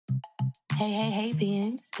Hey,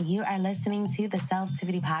 beings. You are listening to the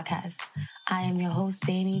Self-Tivity Podcast. I am your host,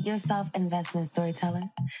 Danny, your self-investment storyteller.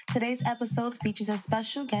 Today's episode features a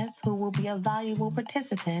special guest who will be a valuable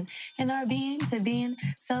participant in our Being to Being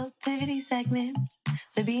Self-Tivity segments.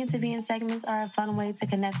 The Being to Being segments are a fun way to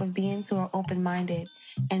connect with beings who are open-minded,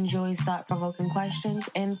 enjoys thought-provoking questions,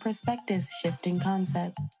 and perspective-shifting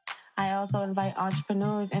concepts. I also invite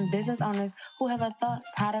entrepreneurs and business owners who have a thought,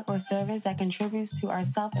 product, or service that contributes to our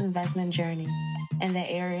self-investment journey in the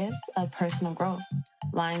areas of personal growth,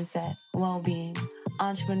 mindset, well-being,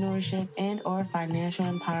 entrepreneurship, and or financial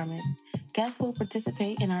empowerment. Guests will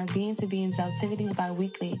participate in our Being to Being Self-Tivities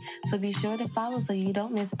bi-weekly, so be sure to follow so you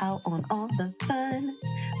don't miss out on all the fun.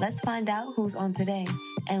 Let's find out who's on today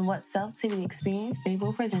and what self-tivity experience they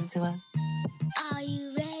will present to us. Are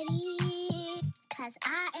you ready? Because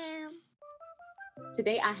I am.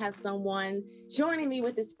 Today, I have someone joining me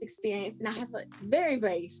with this experience, and I have a very,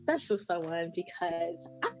 very special someone because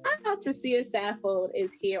Tasia Saffold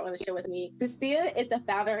is here on the show with me. Tasia is the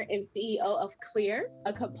founder and CEO of Clear,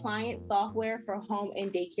 a compliance software for home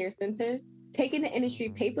and daycare centers, taking the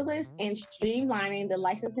industry paperless and streamlining the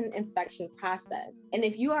licensing inspection process. And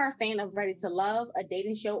if you are a fan of Ready to Love, a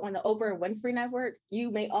dating show on the Oprah Winfrey Network, you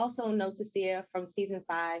may also know Tasia from season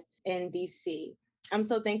 5 in DC. I'm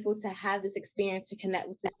so thankful to have this experience to connect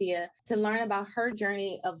with Tasia, to learn about her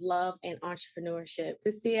journey of love and entrepreneurship.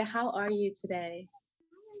 Tasia, how are you today?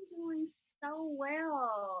 I'm doing so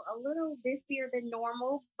well. A little busier than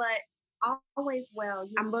normal, but always well.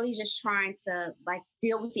 I'm really just trying to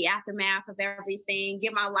deal with the aftermath of everything,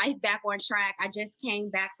 get my life back on track. I just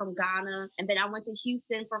came back from Ghana and then I went to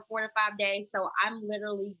Houston for 4 to 5 days. So I'm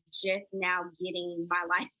literally just now getting my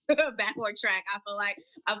life back on track. I feel like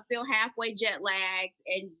I'm still halfway jet lagged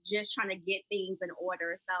and just trying to get things in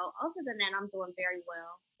order. So other than that, I'm doing very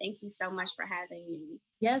well. Thank you so much for having me.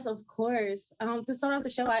 Yes, of course. To start off the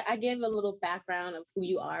show, I gave a little background of who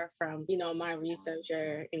you are from, my research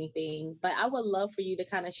or anything, but I would love for you to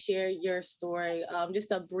kind of share your story,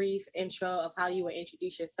 just a brief intro of how you would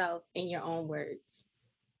introduce yourself in your own words.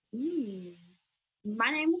 My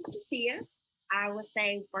name is Tasia. I would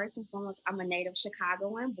say first and foremost, I'm a native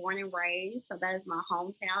Chicagoan, born and raised. So that is my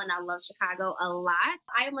hometown, and I love Chicago a lot.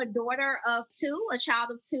 I am a daughter of 2, a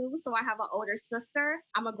child of 2. So I have an older sister.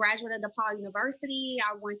 I'm a graduate of DePaul University.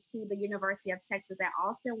 I went to the University of Texas at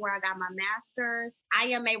Austin, where I got my master's. I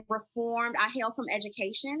hail from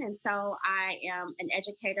education. And so I am an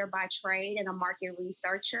educator by trade and a market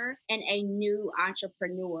researcher and a new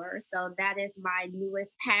entrepreneur. So that is my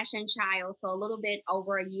newest passion child. So a little bit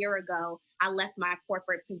over a year ago, I left my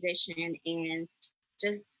corporate position and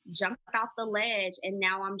just jumped off the ledge. And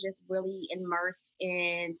now I'm just really immersed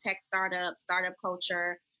in tech startup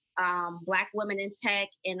culture, Black women in tech,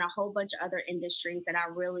 and a whole bunch of other industries that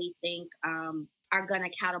I really think are going to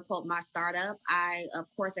catapult my startup. I, of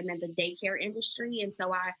course, am in the daycare industry. And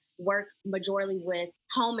so I work majorly with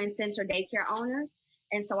home and center daycare owners.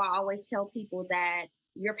 And so I always tell people that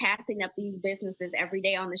you're passing up these businesses every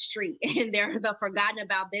day on the street, and they're the forgotten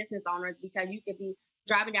about business owners, because you could be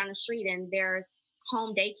driving down the street and there's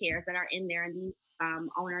home daycares that are in there, and these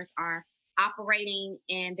owners are operating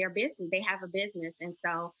in their business. They have a business. And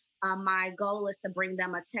so my goal is to bring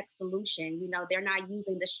them a tech solution. They're not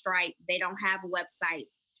using the Stripe. They don't have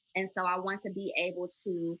websites. And so I want to be able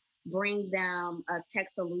to bring them a tech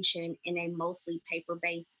solution in a mostly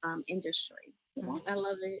paper-based industry. I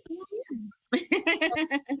love it.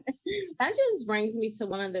 That just brings me to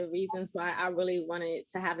one of the reasons why I really wanted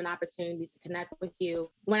to have an opportunity to connect with you.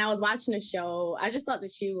 When I was watching the show, I just thought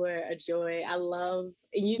that you were a joy.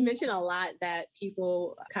 You mentioned a lot that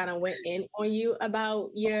people kind of went in on you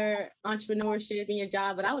about your entrepreneurship and your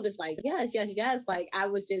job, but I was just like, yes. Like, I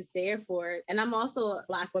was just there for it. And I'm also a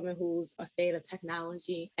Black woman who's a fan of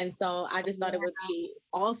technology. And so I just thought it would be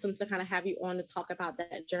awesome to kind of have you on to talk about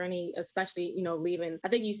that journey, especially, leaving, I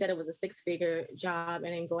think you said it was a 6-figure job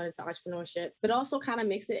and then going into entrepreneurship, but also kind of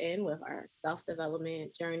mix it in with our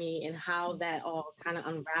self-development journey and how that all kind of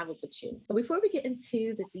unravels with you. But before we get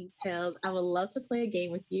into the details, I would love to play a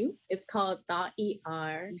game with you. It's called Thought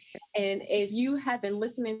ER. And if you have been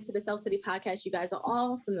listening to the Self-Tivity Podcast, you guys are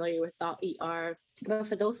all familiar with Thought ER. But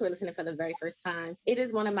for those who are listening for the very first time, it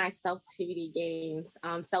is one of my self-tivity games.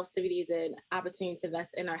 Self-tivity is an opportunity to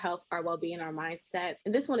invest in our health, our well-being, our mindset.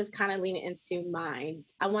 And this one is kind of leaning into mind.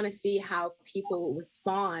 I want to see how people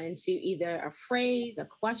respond to either a phrase, a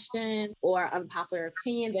question, or unpopular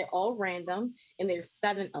opinion. They're all random, and there's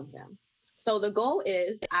 7 of them. So the goal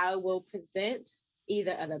is I will present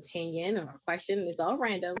either an opinion or a question, it's all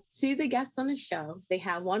random, to the guest on the show. They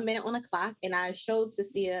have 1 minute on the clock, and I showed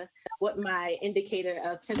Tasia what my indicator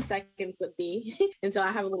of 10 seconds would be. And so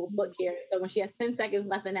I have a little book here. So when she has 10 seconds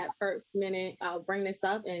left in that first minute, I'll bring this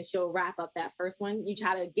up and she'll wrap up that first one. You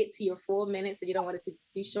try to get to your full minute so you don't want it to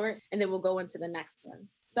be short, and then we'll go into the next one.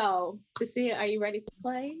 So, Tasia, are you ready to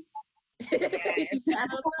play? Yes.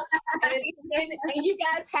 and you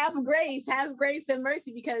guys have grace and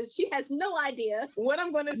mercy, because she has no idea what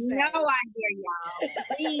I'm going to say. No idea, y'all.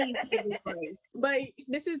 Please give me grace. But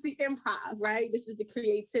this is the improv, right? This is the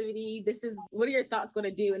creativity. This is what are your thoughts going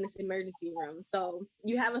to do in this emergency room? So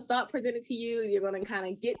you have a thought presented to you. You're going to kind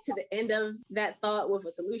of get to the end of that thought with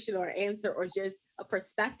a solution or answer or just a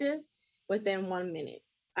perspective within 1 minute.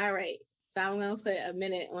 All right. So I'm going to put a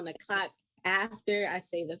minute on the clock after I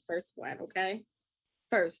say the first one, okay?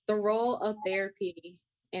 First, the role of therapy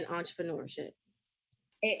in entrepreneurship.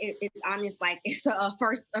 It's honest, like it's a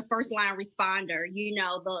first line responder. You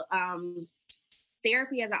know, the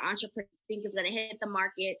therapy as an entrepreneur, I think is going to hit the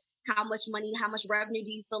market. How much money, how much revenue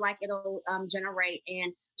do you feel like it'll generate?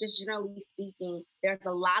 And just generally speaking, there's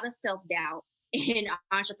a lot of self-doubt in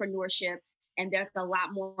entrepreneurship. And there's a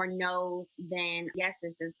lot more no's than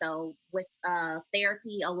yeses. And so with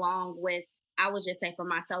therapy, along with, I would just say for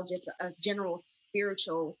myself, just a general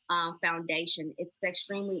spiritual foundation, it's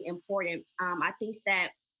extremely important. I think that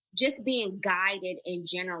just being guided in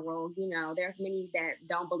general, you know, there's many that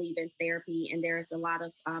don't believe in therapy, and there's a lot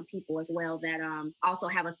of people as well that also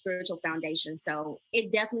have a spiritual foundation. So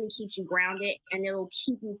it definitely keeps you grounded, and it'll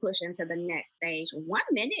keep you pushing to the next stage. 1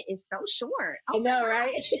 minute is so short. Oh, I know,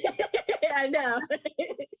 right? I know.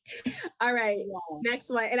 All right, next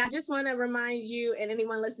one. And I just want to remind you and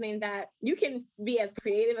anyone listening that you can be as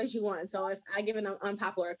creative as you want. So if I give an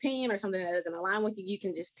unpopular opinion or something that doesn't align with you, you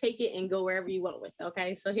can just take it and go wherever you want with it,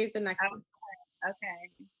 okay? So here's the next one.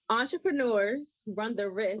 Okay. Entrepreneurs run the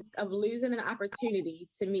risk of losing an opportunity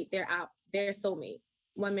to meet their soulmate.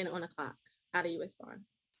 1 minute on the clock. How do you respond?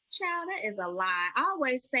 Child, that is a lie. I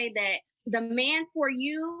always say that the man for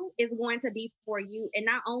you is going to be for you. And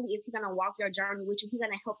not only is he going to walk your journey with you, he's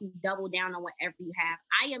going to help you double down on whatever you have.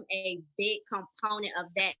 I am a big component of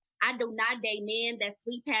that. I do not date men that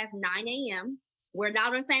sleep past 9 a.m. We're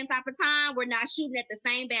not on the same type of time. We're not shooting at the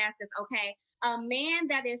same baskets, okay? A man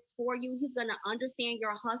that is for you, he's going to understand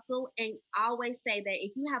your hustle. And I always say that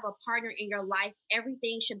if you have a partner in your life,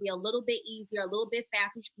 everything should be a little bit easier, a little bit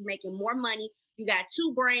faster. You should be making more money. You got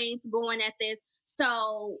two brains going at this.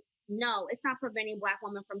 So no, it's not preventing Black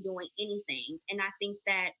women from doing anything. And I think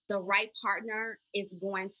that the right partner is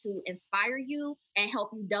going to inspire you and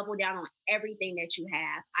help you double down on everything that you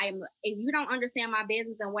have. If you don't understand my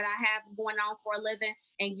business and what I have going on for a living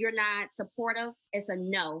and you're not supportive, it's a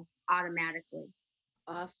no automatically.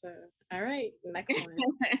 Awesome. All right. Next one.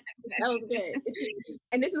 That was good.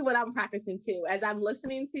 And this is what I'm practicing too. As I'm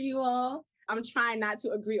listening to you all, I'm trying not to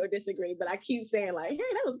agree or disagree, but I keep saying like, hey,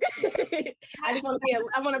 that was good. I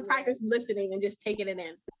want to practice listening and just taking it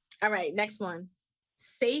in. All right, next one.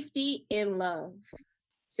 Safety in love.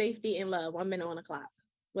 Safety in love. 1 minute on the clock.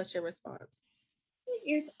 What's your response?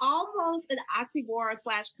 It's almost an oxymoron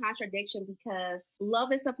 / contradiction, because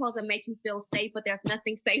love is supposed to make you feel safe, but there's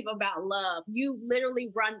nothing safe about love. You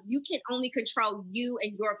literally you can only control you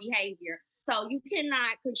and your behavior. So you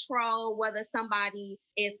cannot control whether somebody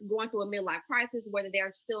is going through a midlife crisis, whether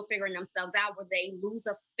they're still figuring themselves out, whether they lose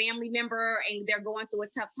a family member and they're going through a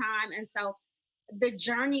tough time. And so the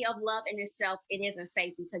journey of love in itself, it isn't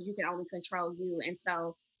safe because you can only control you. And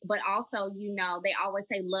so, but also, you know, they always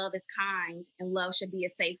say love is kind and love should be a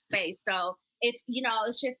safe space. So it's, you know,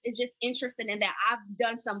 it's just interesting in that I've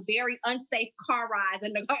done some very unsafe car rides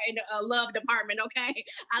in the love department. Okay.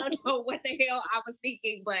 I don't know what the hell I was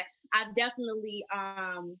thinking, but I've definitely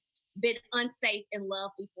been unsafe in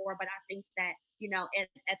love before. But I think that, you know,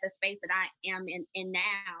 at the space that I am in now,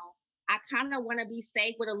 I kind of want to be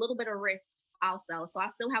safe with a little bit of risk also. So I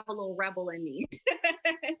still have a little rebel in me.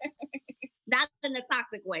 Not in a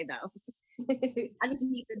toxic way, though. I just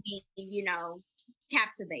need to be, you know,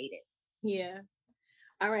 captivated. Yeah.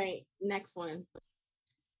 All right. Next one.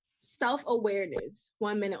 Self-awareness.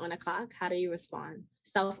 1 minute on the clock. How do you respond?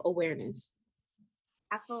 Self-awareness.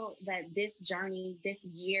 I feel that this journey, this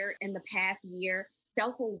year, in the past year,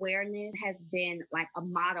 self-awareness has been like a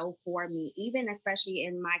motto for me, even especially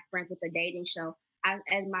in my experience with the dating show.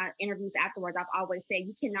 As my interviews afterwards, I've always said,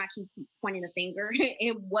 you cannot keep pointing the finger.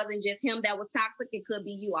 It wasn't just him that was toxic. It could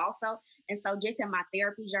be you also. And so just in my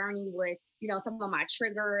therapy journey with, you know, some of my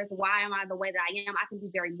triggers, why am I the way that I am? I can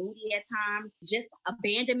be very moody at times, just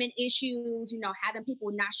abandonment issues, you know, having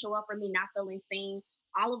people not show up for me, not feeling seen.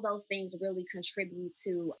 all of those things really contribute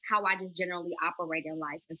to how I just generally operate in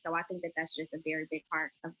life. And so I think that that's just a very big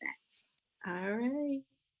part of that. All right.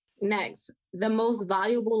 Next, the most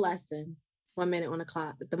valuable lesson. 1 minute on the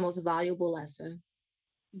clock. The most valuable lesson.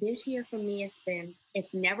 This year for me,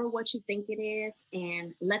 it's never what you think it is,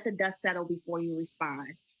 and let the dust settle before you respond.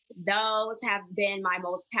 Those have been my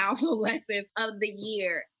most powerful lessons of the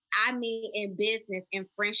year. I mean, in business, in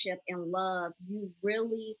friendship, in love,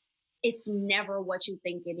 it's never what you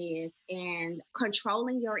think it is. And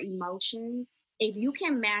controlling your emotions, if you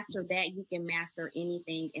can master that, you can master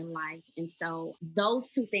anything in life. And so those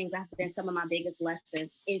two things have been some of my biggest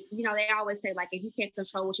lessons. If, they always say, like, if you can't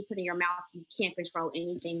control what you put in your mouth, you can't control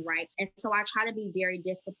anything, right? And so I try to be very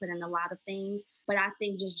disciplined in a lot of things. But I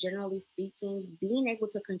think just generally speaking, being able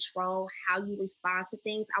to control how you respond to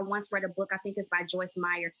things. I once read a book, I think it's by Joyce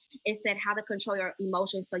Meyer. It said how to control your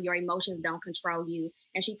emotions so your emotions don't control you.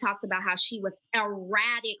 And she talks about how she was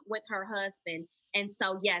erratic with her husband. And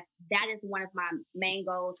so, yes, that is one of my main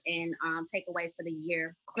goals and takeaways for the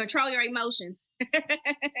year. Control your emotions.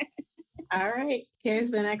 All right.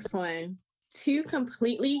 Here's the next one. Two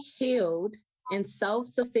completely healed and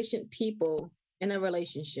self-sufficient people in a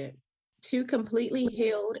relationship. Two completely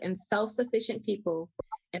healed and self-sufficient people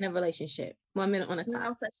in a relationship. 1 minute on the clock.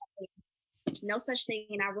 No such thing.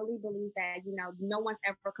 And I really believe that, no one's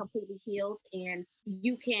ever completely healed, and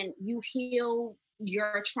you heal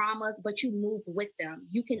your traumas, but you move with them.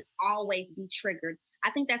 You can always be triggered.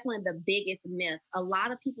 I think that's one of the biggest myths. A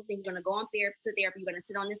lot of people think you're going to go on therapy, you're going to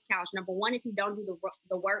sit on this couch. Number one, if you don't do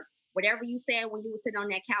the work, whatever you said when you were sitting on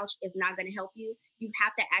that couch is not going to help you. You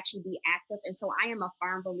have to actually be active. And so I am a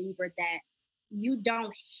firm believer that you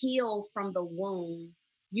don't heal from the wounds.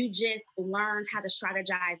 You just learn how to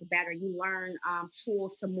strategize better. You learn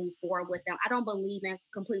tools to move forward with them. I don't believe in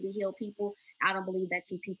completely healed people. I don't believe that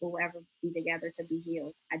two people will ever be together to be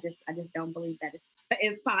healed. I just don't believe that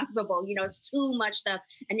it's possible. It's too much stuff.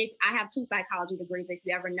 And if I have 2 psychology degrees, if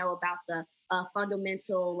you ever know about the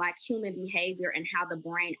fundamental like human behavior and how the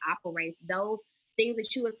brain operates, those things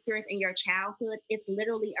that you experience in your childhood, it's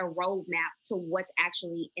literally a roadmap to what's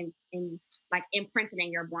actually in like imprinted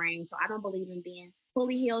in your brain. So I don't believe in being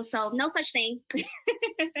fully healed. So no such thing.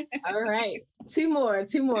 All right. Two more.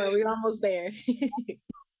 We're almost there.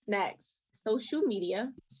 Next, social media,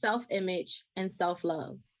 self-image, and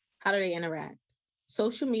self-love. How do they interact?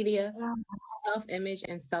 Social media, self-image,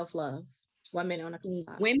 and self-love. 1 minute on the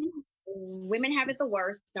clock. Women have it the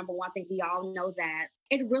worst. Number one, I think we all know that.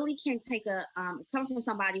 It really can take it comes from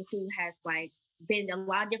somebody who has like been a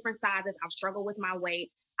lot of different sizes. I've struggled with my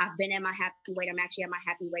weight. I've been at my happy weight. I'm actually at my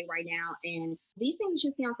happy weight right now. And these things that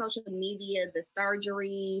you see on social media, the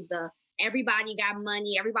surgery, everybody got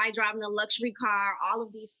money, everybody driving a luxury car, all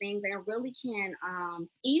of these things, and it really can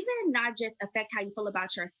even not just affect how you feel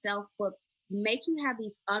about yourself, but make you have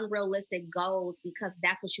these unrealistic goals because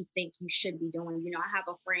that's what you think you should be doing. I have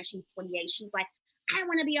a friend, she's 28. She's like, I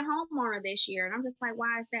want to be a homeowner this year. And I'm just like,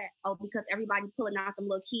 why is that? Oh, because everybody pulling out them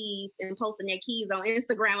little keys and posting their keys on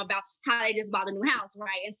Instagram about how they just bought a new house,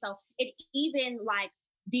 right? And so it even like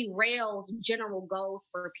derails general goals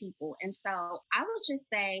for people. And so I would just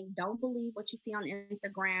say, don't believe what you see on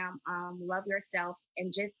Instagram. Love yourself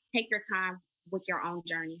and just take your time with your own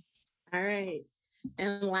journey. All right.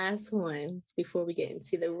 And last one before we get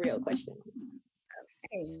into the real questions.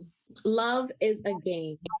 Okay. Love is a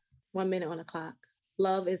game. 1 minute on the clock.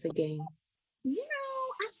 Love is a game. I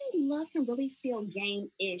think love can really feel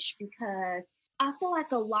game-ish because I feel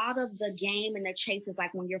like a lot of the game and the chase is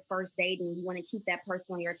like when you're first dating, you want to keep that person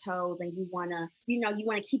on your toes and you want to, you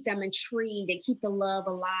want to keep them intrigued and keep the love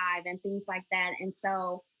alive and things like that. And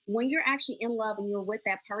so when you're actually in love and you're with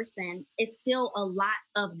that person, it's still a lot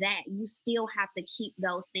of that. You still have to keep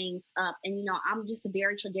those things up. And, I'm just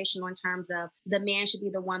very traditional in terms of the man should be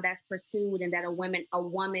the one that's pursued and that a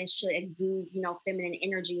woman should exude, feminine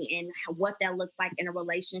energy and what that looks like in a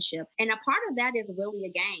relationship. And a part of that is really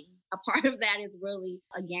a game. A part of that is really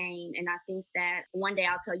a game. And I think that one day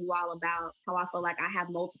I'll tell you all about how I feel like I have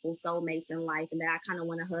multiple soulmates in life and that I kind of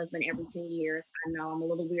want a husband every 10 years. I know I'm a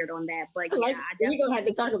little weird on that, but yeah, we're going to have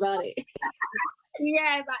to talk about it.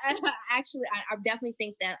 Yes, I definitely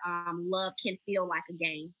think that love can feel like a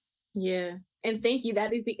game. Yeah. And thank you.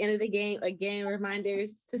 That is the end of the game. Again,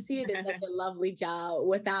 reminders to see it as such a lovely job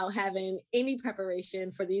without having any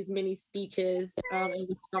preparation for these mini speeches and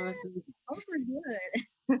responses. Those were good.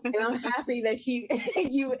 And I'm happy that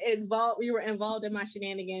you were involved in my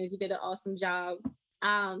shenanigans. You did an awesome job.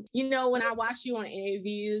 When I watch you on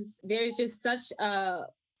interviews, there's just such a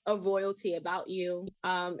royalty about you,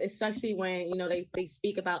 especially when they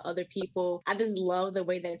speak about other people. I just love the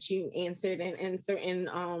way that you answered in certain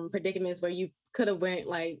predicaments where you could have went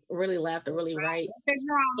like really left or really right. The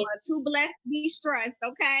drama, too blessed to be stressed.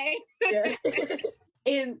 Okay. Yeah.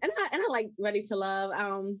 And I like Ready to Love.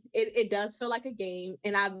 It does feel like a game,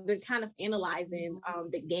 and I've been kind of analyzing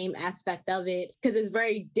the game aspect of it because it's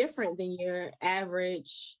very different than your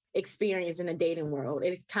average experience in the dating world.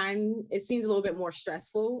 It seems a little bit more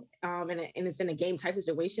stressful, and it's in a game type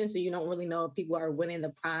situation, so you don't really know if people are winning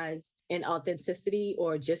the prize in authenticity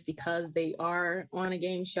or just because they are on a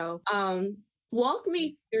game show. Walk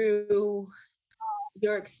me through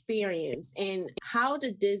your experience and how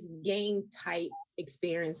did this game type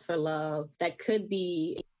experience for love that could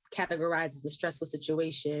be categorized as a stressful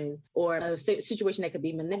situation or a situation that could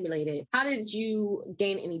be manipulated, how did you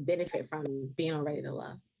gain any benefit from being on Ready to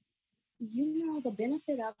Love? The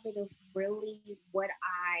benefit of it is really what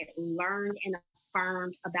I learned and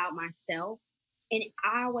affirmed about myself. And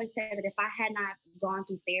I always say that if I had not gone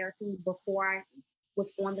through therapy before I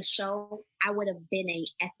was on the show, I would have been a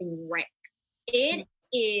effing wreck. It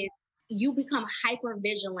is, you become hyper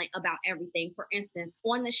vigilant about everything. For instance,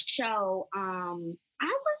 on the show, I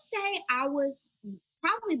would say I was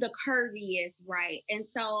probably the curviest, right? And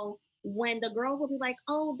so when the girls will be like,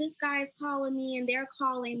 "Oh, this guy is calling me," and they're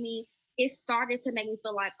calling me, it started to make me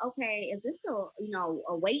feel like, okay, is this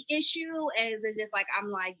a weight issue? Is it just like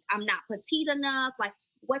I'm not petite enough? Like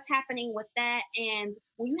what's happening with that? And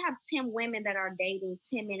when you have 10 women that are dating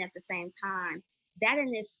 10 men at the same time, that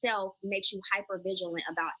in itself makes you hyper vigilant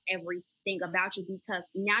about everything about you because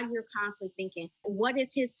now you're constantly thinking, what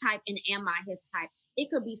is his type and am I his type?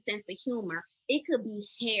 It could be sense of humor. It could be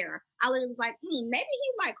hair. I was like, maybe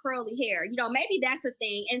he like curly hair. Maybe that's a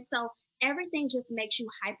thing. And so everything just makes you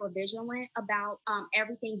hyper vigilant about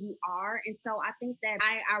everything you are. And so I think that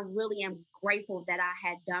I really am grateful that I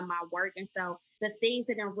had done my work. And so the things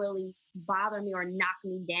that didn't really bother me or knock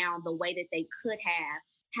me down the way that they could have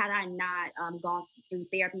had I not gone through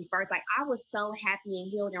therapy first. Like I was so happy and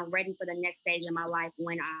healed and ready for the next stage of my life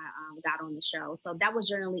when I got on the show. So that was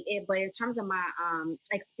generally it. But in terms of my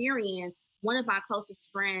experience, one of my closest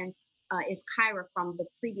friends is Kyra from the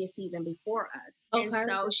previous season before us. And Okay.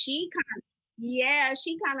 so she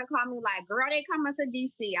kind of called me like, girl, they coming to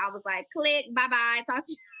DC. I was like, click, bye bye.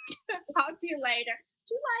 Talk to you later.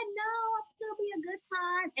 She's like, no, I think it'll be a good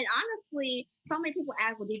time. And honestly, so many people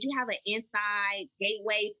ask, well, did you have an inside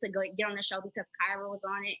gateway to get on the show because Kyra was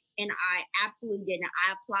on it? And I absolutely didn't.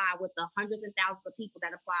 I applied with the hundreds and thousands of people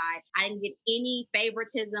that applied. I didn't get any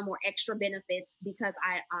favoritism or extra benefits because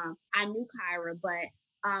I knew Kyra, but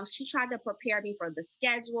she tried to prepare me for the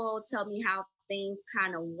schedule, tell me how things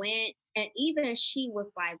kind of went. And even she was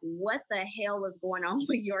like, what the hell is going on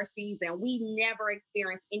with your season? We never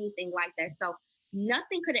experienced anything like that. So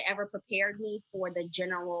nothing could have ever prepared me for the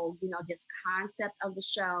general, just concept of the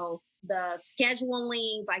show, the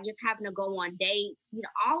scheduling, like just having to go on dates,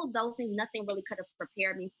 all of those things, nothing really could have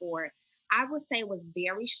prepared me for it. I would say it was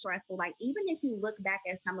very stressful. Like, even if you look back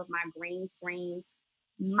at some of my green screens,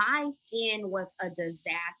 my skin was a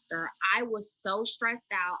disaster. I was so stressed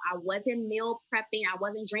out. I wasn't meal prepping. I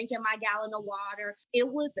wasn't drinking my gallon of water. It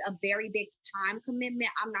was a very big time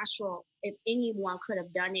commitment. I'm not sure if anyone could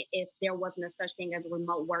have done it if there wasn't a such thing as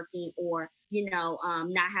remote working or,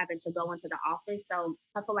 not having to go into the office. So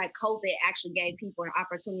I feel like COVID actually gave people an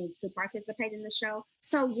opportunity to participate in the show.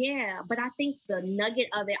 So yeah, but I think the nugget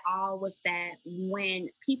of it all was that when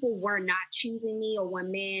people were not choosing me or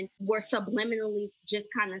when men were subliminally just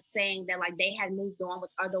kind of saying that like they had moved on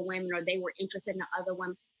with other women or they were interested in other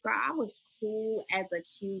women, girl, I was cool as a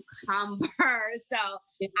cucumber. So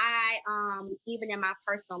I even in my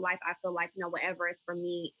personal life, I feel like, whatever is for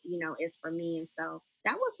me, is for me. And so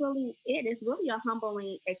that was really it. It's really a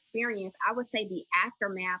humbling experience. I would say the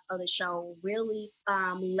aftermath of the show really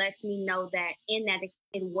lets me know that in that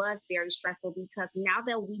it was very stressful because now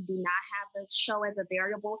that we do not have the show as a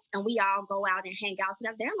variable and we all go out and hang out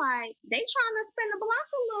together, they're like, they trying to spin the block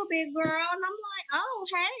a little bit, girl. And I'm like, oh,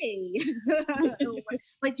 hey.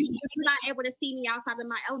 But you're not able to see me outside of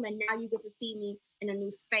my element. Now you get to see me in a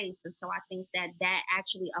new space. And so I think that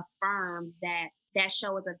actually affirmed that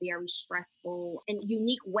show is a very stressful and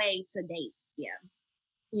unique way to date. Yeah.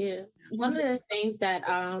 Yeah. One of the things that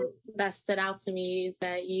stood out to me is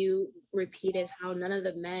that you repeated how none of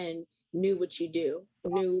the men knew what you do,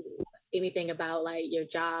 knew anything about like your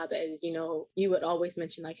job, as you know, you would always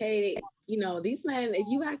mention like, hey, you know, these men, if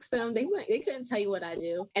you ask them, they couldn't tell you what I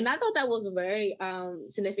do. And I thought that was very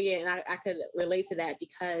significant, and I could relate to that,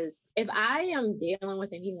 because if I am dealing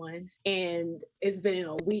with anyone and it's been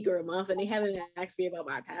a week or a month and they haven't asked me about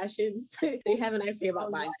my passions, they haven't asked me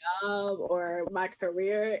about my job or my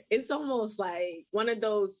career, it's almost like one of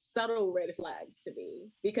those subtle red flags to me,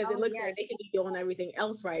 because it looks like they could be doing everything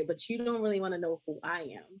else right, but you don't really want to know who I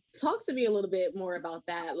am. Talk to me a little bit more about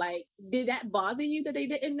that. Like, did that bother you that they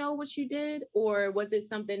didn't know what you did? Or was it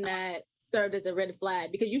something that served as a red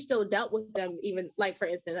flag because you still dealt with them? Even like, for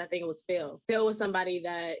instance, I think it was Phil was somebody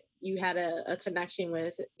that you had a connection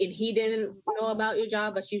with, and he didn't know about your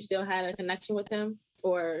job, but you still had a connection with him.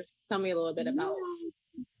 Or tell me a little bit about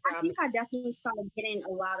I think I definitely started getting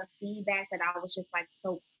a lot of feedback that I was just like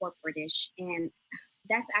so corporate-ish, and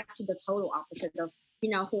that's actually the total opposite of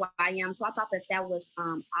who I am. So I thought that was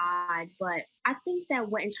odd, but I think that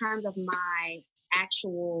what in terms of my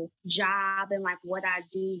actual job and like what I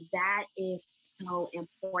do, that is so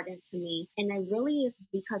important to me, and it really is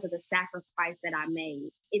because of the sacrifice that I made.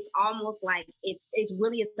 It's almost like it's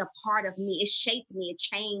a part of me. It shaped me. It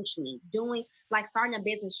changed me. Doing like starting a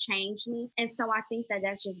business changed me, and so I think that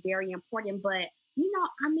that's just very important. But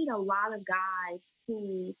I meet a lot of guys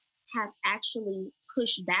who have actually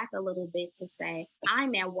pushed back a little bit to say,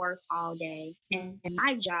 I'm at work all day and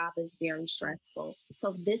my job is very stressful.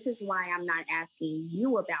 So this is why I'm not asking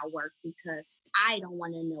you about work, because I don't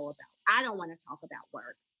want to know I don't want to talk about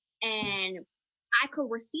work. And I could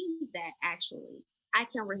receive that actually. I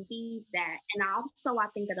can receive that. And I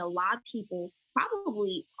think that a lot of people,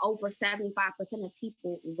 probably over 75% of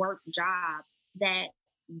people, work jobs that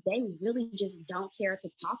they really just don't care to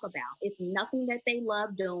talk about. It's nothing that they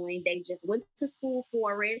love doing. They just went to school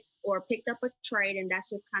for it or picked up a trade, and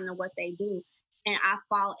that's just kind of what they do. And I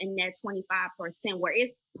fall in that 25% where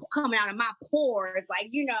it's coming out of my pores. Like,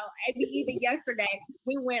 even yesterday,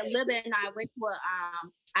 Libby and I went to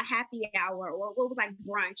a happy hour, or what was like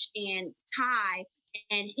brunch, and Ty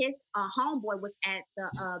and his homeboy was at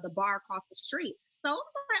the bar across the street. So I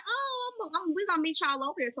was like, we're going to meet y'all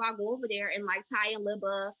over here. So I go over there, and like Ty and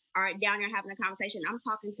Libba are down there having a conversation. I'm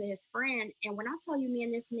talking to his friend. And when I tell you, me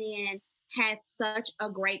and this man had such a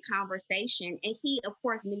great conversation, and he, of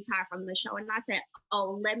course, knew Ty from the show. And I said,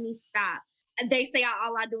 oh, let me stop. They say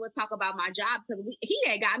all I do is talk about my job, because he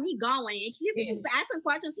had got me going. And he was asking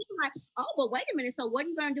questions. He was like, oh, but wait a minute. So what are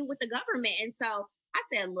you going to do with the government? And so I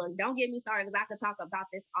said, look, don't get me started, because I could talk about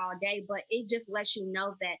this all day, but it just lets you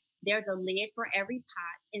know that there's a lid for every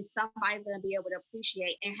pot, and somebody's going to be able to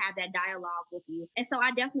appreciate and have that dialogue with you. And so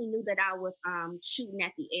I definitely knew that I was shooting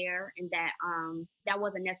at the air, and that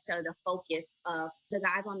wasn't necessarily the focus of the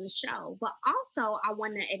guys on the show. But also, I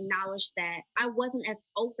want to acknowledge that I wasn't as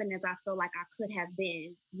open as I feel like I could have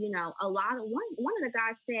been. One of the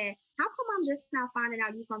guys said, how come I'm just now finding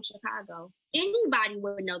out you from Chicago? Anybody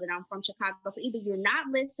would know that I'm from Chicago. So either you're not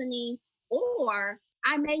listening, or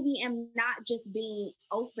I maybe am not just being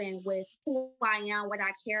open with who I am, what I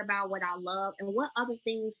care about, what I love, and what other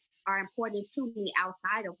things are important to me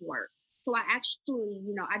outside of work. So I actually,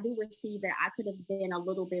 I do receive that I could have been a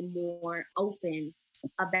little bit more open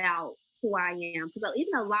about who I am. Because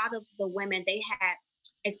even a lot of the women, they had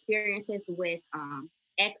experiences with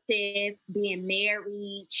exes, being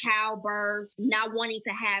married, childbirth, not wanting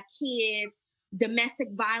to have kids, domestic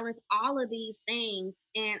violence, all of these things.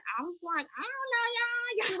 And I was like, I don't know,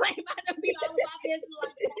 y'all ain't about to be all about this.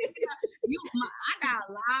 Like, I got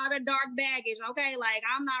a lot of dark baggage, okay? Like,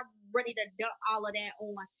 I'm not ready to dump all of that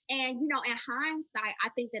on. And, in hindsight, I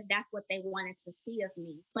think that that's what they wanted to see of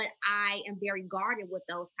me. But I am very guarded with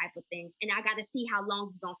those type of things. And I got to see how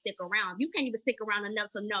long you're going to stick around. If you can't even stick around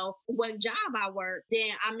enough to know what job I work,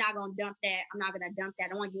 then I'm not going to dump that. I'm not going to dump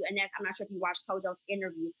that on you. And I'm not sure if you watched Kojo's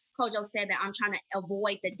interview. Kojo said that I'm trying to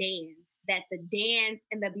avoid the dance, that the dance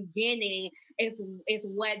in the beginning is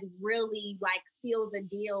what really like seals the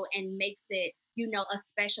deal and makes it, a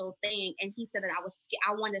special thing. And he said that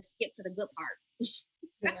I want to skip to the good part.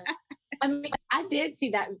 Yeah. I mean, I did see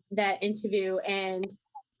that interview, and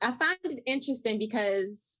I find it interesting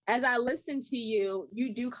because as I listen to you,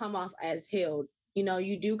 you do come off as healed.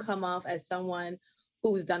 You do come off as someone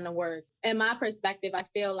who's done the work. In my perspective, I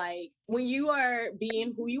feel like when you are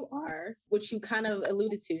being who you are, which you kind of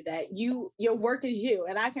alluded to, that your work is you.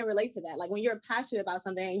 And I can relate to that. Like when you're passionate about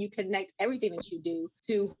something and you connect everything that you do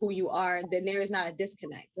to who you are, then there is not a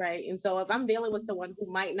disconnect, right? And so if I'm dealing with someone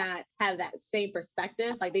who might not have that same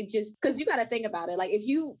perspective, like they just, because you got to think about it, like if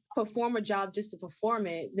you perform a job just to perform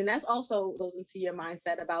it, then that's also goes into your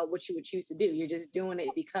mindset about what you would choose to do. You're just doing it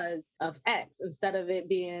because of X instead of it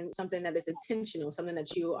being something that is intentional, something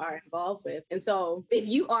that you are involved with. And so if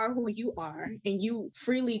you are who you are and you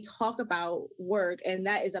freely talk about work and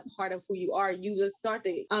that is a part of who you are, you just start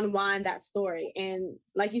to unwind that story. And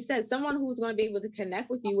like you said, someone who's going to be able to connect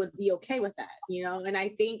with you would be okay with that, you know? And I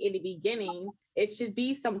think in the beginning, it should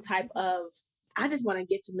be some type of, I just want to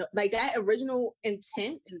get to know, like that original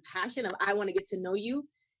intent and passion of I want to get to know you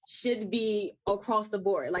should be across the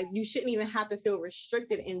board. Like you shouldn't even have to feel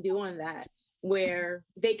restricted in doing that, where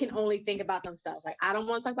they can only think about themselves. Like, I don't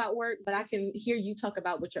want to talk about work, but I can hear you talk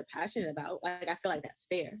about what you're passionate about. Like, I feel like that's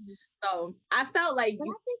fair. So I felt like,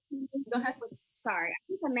 I think go ahead. Sorry, I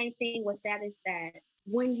think the main thing with that is that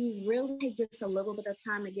when you really take just a little bit of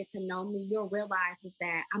time to get to know me, you'll realize is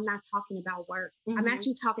that I'm not talking about work. I'm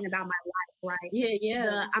actually talking about my life, right?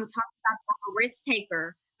 Yeah. I'm talking about a risk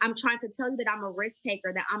taker. I'm trying to tell you that I'm a risk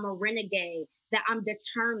taker, that I'm a renegade, that I'm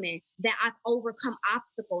determined, that I've overcome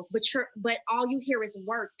obstacles. But all you hear is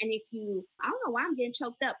work. And if you, I don't know why I'm getting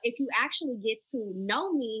choked up. If you actually get to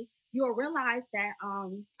know me, you'll realize that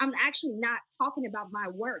I'm actually not talking about my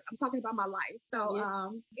work. I'm talking about my life. So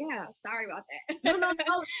yeah, sorry about that.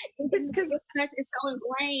 No. It's because it's so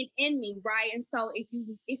ingrained in me, right? And so if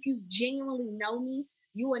you genuinely know me,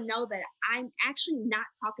 you will know that I'm actually not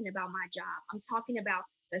talking about my job. I'm talking about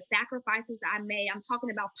the sacrifices I made. I'm talking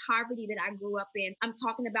about poverty that I grew up in. I'm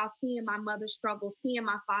talking about seeing my mother struggle, seeing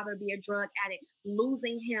my father be a drug addict,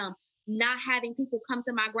 losing him, not having people come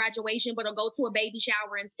to my graduation, but go to a baby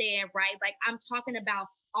shower instead, right? Like I'm talking about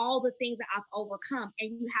all the things that I've overcome.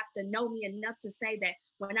 And you have to know me enough to say that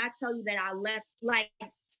when I tell you that I left, like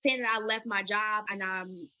saying that I left my job and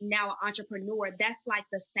I'm now an entrepreneur, that's like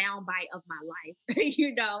the soundbite of my life,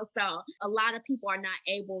 you know? So a lot of people are not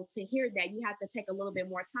able to hear that. You have to take a little bit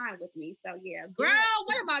more time with me. So yeah, girl,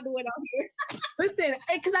 what am I doing out here? Listen,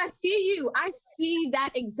 because I see that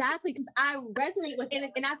exactly, because I resonate with it.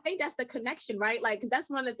 And I think that's the connection, right? Like, because that's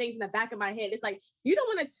one of the things in the back of my head. It's like, you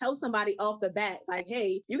don't want to tell somebody off the bat, like,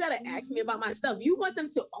 hey, you got to ask me about my stuff. You want them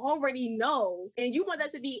to already know, and you want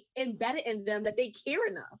that to be embedded in them that they care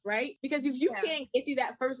enough, right? Because if you can't get through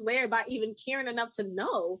that first layer by even caring enough to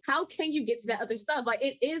know, how can you get to that other stuff? Like,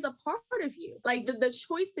 it is a part of you. Like the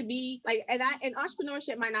choice to be like, and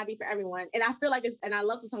entrepreneurship might not be for everyone. And I feel like and I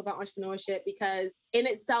love to talk about entrepreneurship because in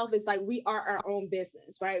itself, it's like we are our own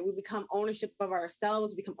business, right? We become ownership of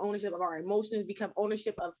ourselves, become ownership of our emotions, become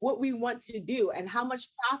ownership of what we want to do and how much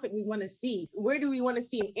profit we want to see. Where do we want to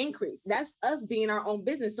see an increase? That's us being our own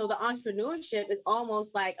business. So the entrepreneurship is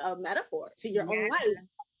almost like a metaphor to your own life.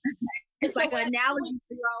 It's like an analogy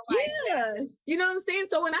to your own life. Yeah. You know what I'm saying?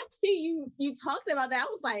 So when I see you talking about that, I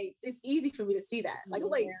was like, it's easy for me to see that. Like,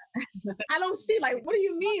 I don't see, like, what do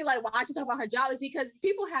you mean? Like, why she talk about her job? Is because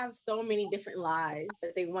people have so many different lies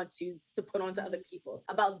that they want to put onto other people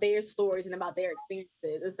about their stories and about their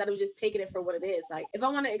experiences instead of just taking it for what it is. Like, if I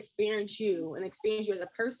want to experience you and experience you as a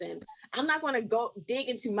person, I'm not going to go dig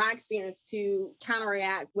into my experience to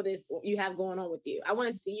counteract what you have going on with you. I want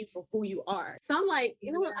to see you for who you are. So I'm like,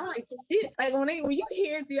 you know what? I like to see it. Like when you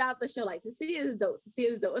hear throughout the show, like, to see is dope. To see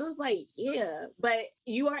is dope. It was like, yeah, but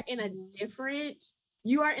you are in a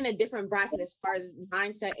different bracket as far as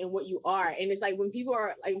mindset and what you are. And it's like when people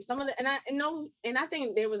are like some of the, and I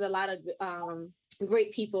think there was a lot of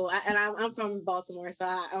great people. I'm from Baltimore, so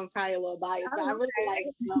I'm probably a little biased, but I really like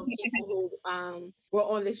people who were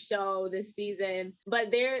on the show this season.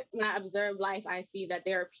 But when I observe life, I see that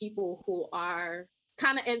there are people who are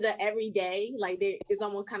kind of in the everyday, like it's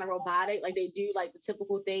almost kind of robotic. Like they do like the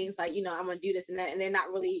typical things, like, you know, I'm gonna do this and that, and they're not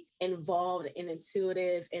really involved and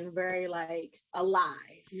intuitive and very like alive.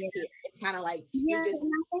 Yeah. It's kind of like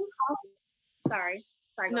sorry.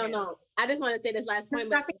 No. I just want to say this last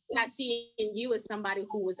point, but I see in you as somebody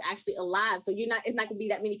who was actually alive. So it's not gonna be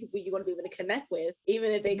that many people you're gonna be able to connect with,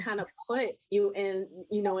 even if they kind of put you in,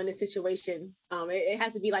 you know, in a situation. It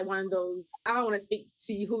has to be like one of those. I don't want to speak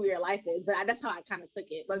to who your life is, but that's how I kind of took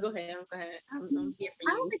it. But go ahead. I'm here for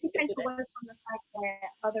you. I don't think it takes away from the fact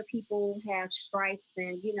that other people have stripes,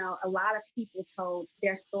 and you know, a lot of people told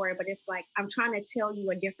their story, but it's like I'm trying to tell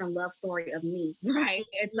you a different love story of me, right?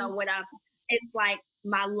 And so it's like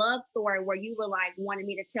my love story where you were like wanting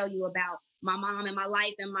me to tell you about my mom and my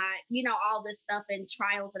life and my, all this stuff and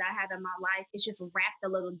trials that I have in my life. It's just wrapped a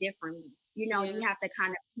little differently. Yeah. You have to kind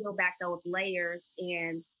of peel back those layers.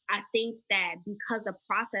 And I think that because the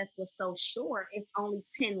process was so short, it's only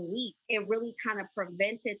 10 weeks, it really kind of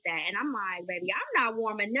prevented that. And I'm like, baby, I'm not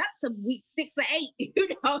warming up to week 6 or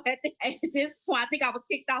 8. At this point, I think I was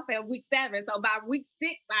kicked off at week 7. So by week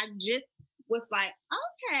 6, I just was like,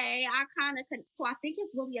 okay, I kind of so I think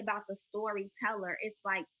it's really about the storyteller. It's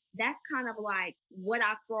like that's kind of like what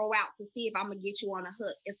I throw out to see if I'm gonna get you on a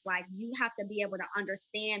hook. It's like you have to be able to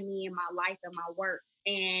understand me and my life and my work.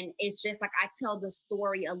 And it's just like I tell the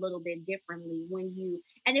story a little bit differently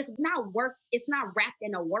and it's not work, it's not wrapped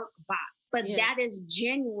in a work box. But Yeah. that is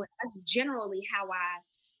genuine. That's generally how I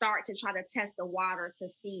start to try to test the waters to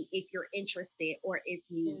see if you're interested or if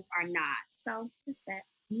you are not. So it's that.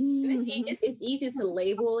 It's easy to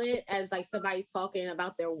label it as like somebody talking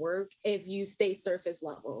about their work if you stay surface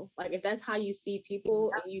level. Like if that's how you see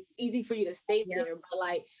people, Yep. and easy for you to stay Yep. there.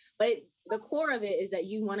 But the core of it is that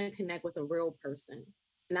you want to connect with a real person,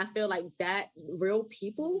 and I feel like that real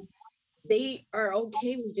people, they are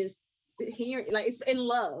okay with just hearing, like it's in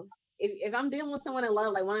love. If I'm dealing with someone in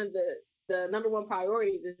love, like one of the number one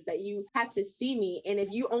priorities is that you have to see me, and if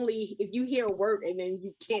you hear a word and then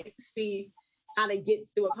you can't see how to get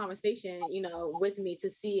through a conversation, with me to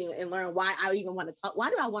see and learn why I even want to talk. Why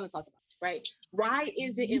do I want to talk about it, right? Why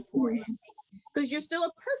is it important? Because you're still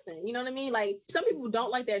a person, you know what I mean? Like some people don't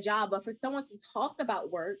like their job, but for someone to talk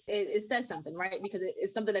about work, it says something, right? Because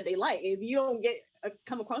it's something that they like. If you don't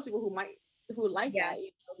come across people who like Yeah. that,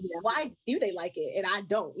 why do they like it? And I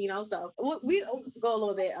don't, so we go a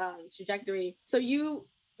little bit trajectory. So you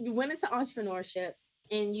went into entrepreneurship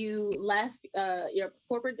and you left your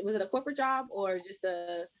corporate, was it a corporate job or just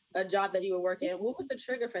a job that you were working? What was the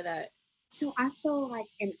trigger for that? So I feel like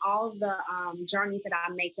in all the journeys that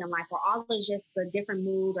I make in life, or all of just the different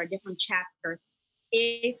moods or different chapters,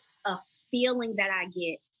 it's a feeling that I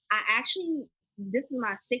get. I actually, this is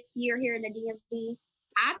my 6th year here in the DMV.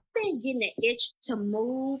 I've been getting an itch to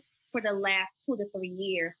move for the last 2 to 3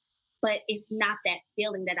 years, but it's not that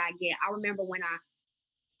feeling that I get. I remember when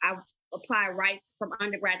I applied right from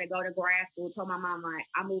undergrad to go to grad school, told my mom, like,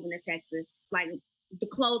 I'm moving to Texas. Like, the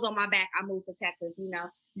clothes on my back, I moved to Texas.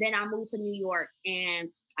 Then I moved to New York and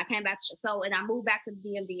I came back and I moved back to the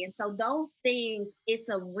DMV. And so those things, it's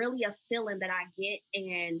really a feeling that I get.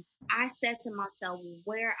 And I said to myself,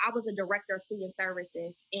 where I was a director of student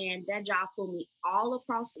services, and that job flew me all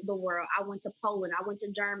across the world. I went to Poland, I went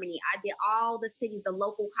to Germany, I did all the cities, the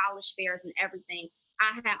local college fairs and everything.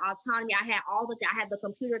 I had autonomy. I had I had the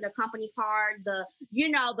computer, the company card, the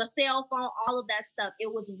cell phone, all of that stuff.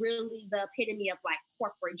 It was really the epitome of like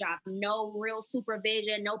corporate job. No real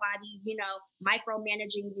supervision, nobody,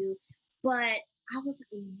 micromanaging you. But I was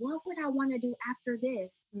like, what would I want to do after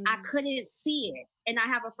this? I couldn't see it. And I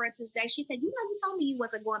have a friend today. She said, you told me you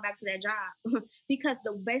wasn't going back to that job because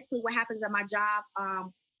basically what happens at my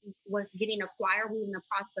job was getting acquired. We were in the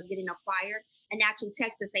process of getting acquired, and actually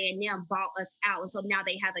Texas A&M bought us out, and so now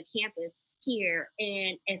they have a campus here.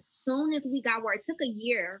 And as soon as we got word, it took a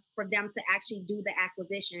year for them to actually do the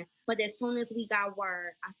acquisition. But as soon as we got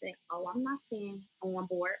word, I said, "Oh, I'm not staying on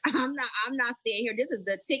board. I'm not staying here. This is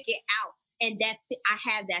the ticket out." And I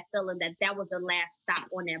had that feeling that was the last stop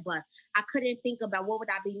on that bus. I couldn't think about what would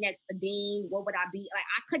I be next, a dean? What would I be like?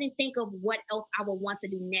 I couldn't think of what else I would want to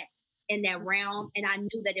do next in that realm, and I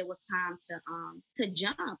knew that it was time to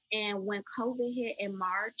jump. And when COVID hit in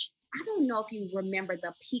March, I don't know if you remember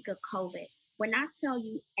the peak of COVID. When I tell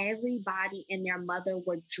you everybody and their mother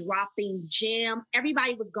were dropping gems,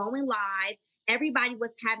 everybody was going live, everybody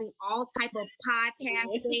was having all type of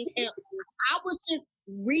podcasting, and I was just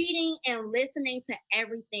reading and listening to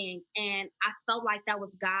everything, and I felt like that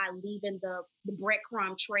was God leaving the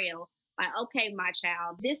breadcrumb trail. Like, okay, my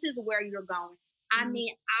child, this is where you're going. I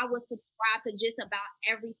mean, I would subscribe to just about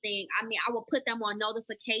everything. I mean, I would put them on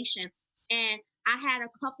notification. And I had a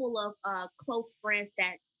couple of close friends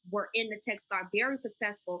that were in the tech start, very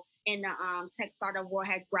successful in the tech startup world,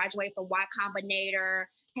 had graduated from Y Combinator,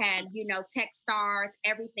 had, tech stars,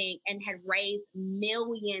 everything, and had raised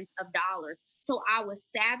millions of dollars. So I was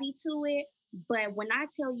savvy to it. But when I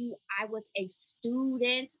tell you I was a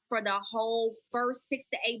student for the whole first 6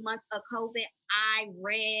 to 8 months of COVID, I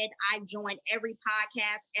read, I joined every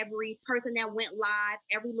podcast, every person that went live,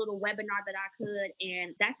 every little webinar that I could.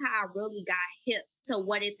 And that's how I really got hip to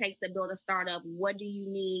what it takes to build a startup. What do you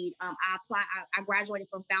need? I graduated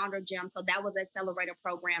from Founder Gym. So that was an accelerator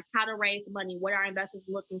program, how to raise money, what are investors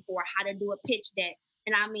looking for, how to do a pitch deck.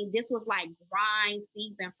 And I mean, this was like grind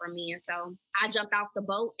season for me. And so I jumped off the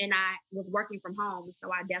boat and I was working from home. So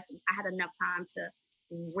I had enough time to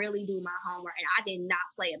really do my homework and I did not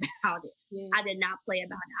play about it. Yeah. I did not play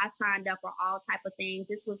about it. I signed up for all type of things.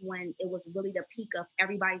 This was when it was really the peak of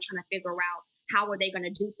everybody trying to figure out how are they going to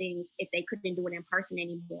do things if they couldn't do it in person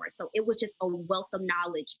anymore. So it was just a wealth of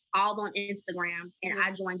knowledge all on Instagram. And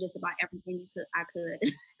I joined just about everything I could.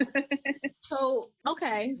 So,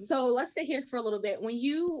 okay. So let's sit here for a little bit. When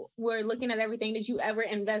you were looking at everything, did you ever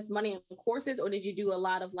invest money in courses or did you do a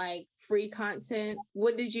lot of like free content?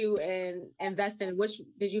 What did you invest in? Which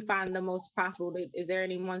did you find the most profitable? Is there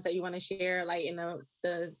any ones that you want to share like in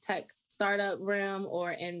the tech startup realm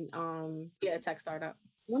or in tech startup?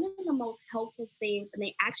 One of the most helpful things, and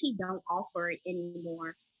they actually don't offer it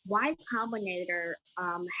anymore. Y Combinator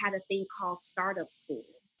had a thing called Startup School,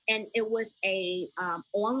 and it was a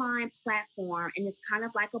online platform, and it's kind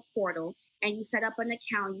of like a portal. And you set up an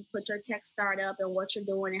account, you put your tech startup and what you're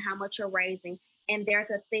doing and how much you're raising, and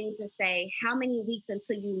there's a thing to say how many weeks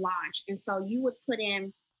until you launch. And so you would put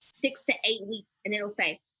in 6 to 8 weeks, and it'll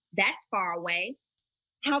say that's far away,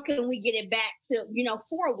 how can we get it back to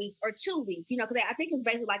 4 weeks or 2 weeks, because I think it's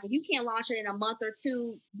basically like if you can't launch it in a month or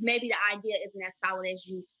two, maybe the idea isn't as solid as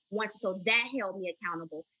you want to. So that held me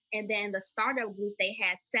accountable. And then the startup group, they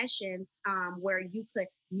had sessions where you could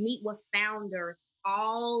meet with founders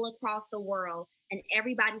all across the world, and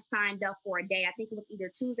everybody signed up for a day. I think it was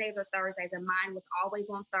either Tuesdays or Thursdays, and mine was always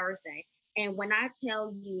on Thursday. And when I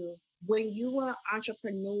tell you, when you are an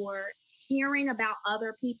entrepreneur, hearing about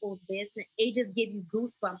other people's business, it just gives you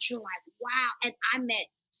goosebumps. You're like, wow. And I met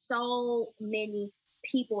so many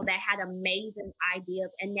people that had amazing ideas,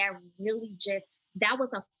 and that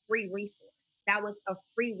was a free resource. That was a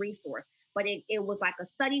free resource. But it was like a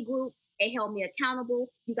study group. It held me accountable.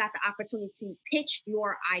 You got the opportunity to pitch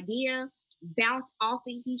your idea, bounce off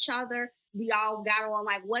of each other. We all got on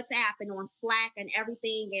like WhatsApp and on Slack and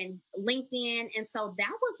everything and LinkedIn. And so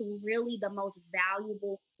that was really the most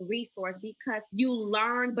valuable resource because you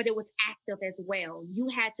learned, but it was active as well. You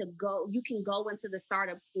can go into the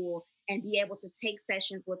startup school and be able to take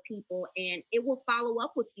sessions with people, and it will follow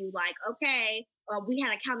up with you like, okay, we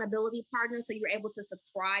had accountability partners, so you're able to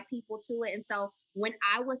subscribe people to it. And so when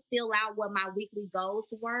I would fill out what my weekly goals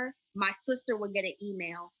were, my sister would get an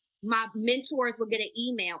email, my mentors will get an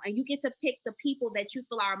email, and you get to pick the people that you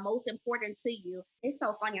feel are most important to you. It's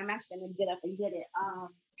so funny. I'm actually going to get up and get it.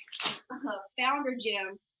 Founder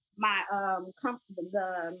Gym, my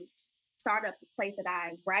the startup place that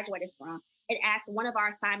I graduated from, it asked, one of our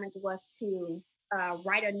assignments was to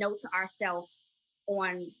write a note to ourselves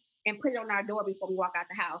on and put it on our door before we walk out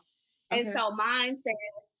the house. Okay. And so mine said,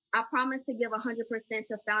 I promise to give 100%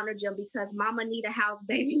 to Founder Gym because mama need a house,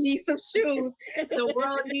 baby needs some shoes, the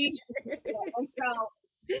world needs you. And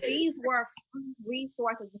so these were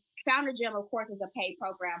resources. Founder Gym, of course, is a paid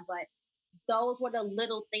program, but those were the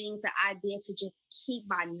little things that I did to just keep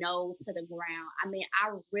my nose to the ground. I mean,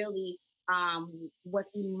 I really was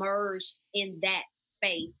immersed in that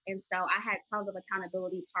space. And so I had tons of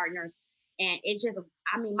accountability partners. And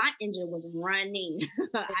my engine was running.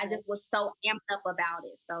 I just was so amped up about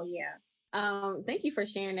it. So, yeah. Thank you for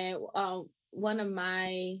sharing that. One of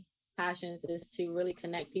my passions is to really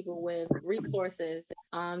connect people with resources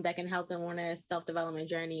that can help them on their self-development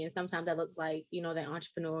journey. And sometimes that looks like, their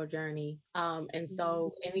entrepreneurial journey. And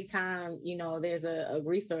so anytime, there's a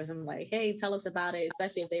resource, I'm like, hey, tell us about it,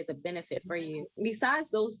 especially if there's a benefit for you. Besides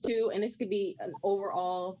those two, and this could be an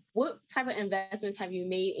overall, what type of investments have you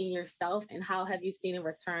made in yourself and how have you seen a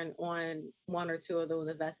return on one or two of those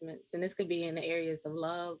investments? And this could be in the areas of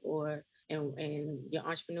love or in your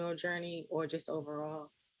entrepreneurial journey or just overall.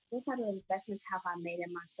 What type of investments have I made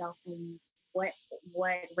in myself, and what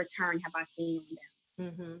return have I seen on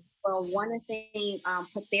them? Mm-hmm. Well, one of the things,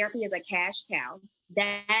 put therapy as a cash cow.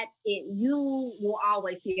 You will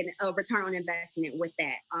always see a return on investment with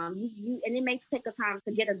that. And it may take a time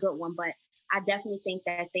to get a good one, but I definitely think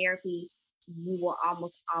that therapy, you will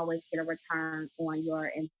almost always get a return on your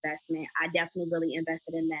investment. I definitely really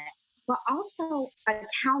invested in that. But also,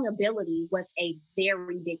 accountability was a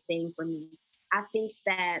very big thing for me. I think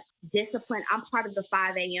that discipline, I'm part of the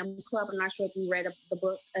 5 a.m. club. I'm not sure if you read the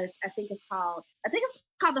book. I think it's called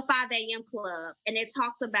the 5 a.m. club. And it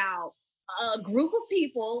talks about a group of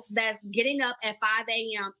people that's getting up at 5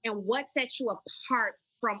 a.m. and what sets you apart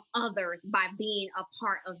from others by being a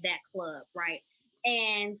part of that club, right?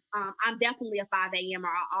 And I'm definitely a 5 a.m.er.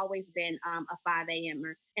 I've always been a 5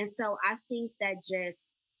 a.m.er. And so I think that just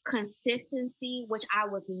consistency, which I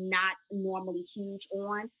was not normally huge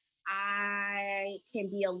on, I can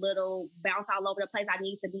be a little bounce all over the place. I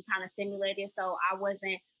need to be kind of stimulated. So I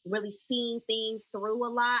wasn't really seeing things through a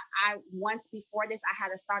lot. I once before this I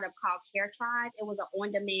had a startup called Care Tribe. It was an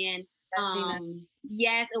on-demand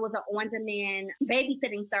yes, it was an on-demand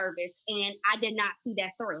babysitting service, and I did not see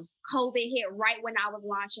that through. COVID hit right when I was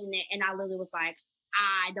launching it, and I literally was like,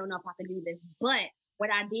 I don't know if I can do this. But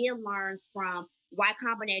what I did learn from Y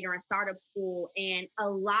Combinator and Startup School and a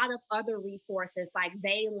lot of other resources like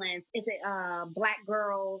Valence, is it Black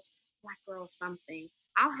Girls something.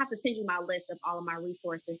 I'll have to send you my list of all of my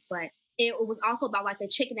resources, but it was also about like the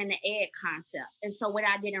chicken and the egg concept. And so what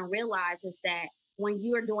I didn't realize is that when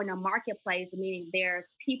you're doing a marketplace, meaning there's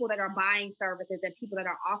people that are buying services and people that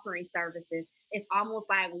are offering services, it's almost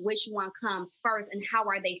like which one comes first and how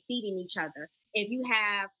are they feeding each other. If you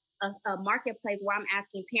have a marketplace where I'm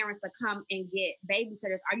asking parents to come and get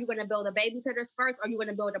babysitters, are you going to build the babysitters first, or are you going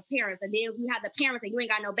to build the parents? And then if you have the parents and you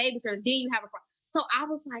ain't got no babysitters, then you have a. So I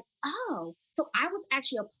was like, oh, so I was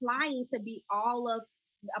actually applying to be all of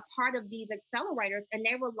a part of these accelerators, and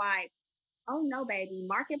they were like, oh no, baby,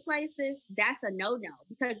 marketplaces, that's a no-no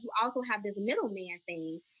because you also have this middleman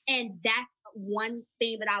thing. And that's one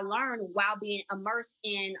thing that I learned while being immersed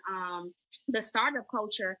in the startup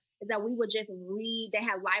culture is that we would just read, they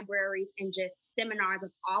had libraries and just seminars of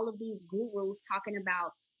all of these gurus talking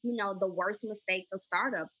about, the worst mistakes of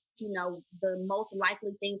startups, the most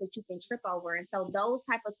likely things that you can trip over. And so those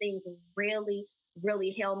type of things really,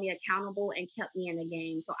 really held me accountable and kept me in the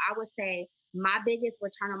game. So I would say my biggest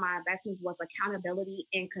return on my investments was accountability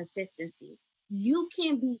and consistency. You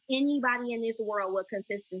can be anybody in this world with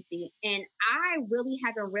consistency. And I really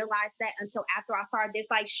haven't realized that until after I started this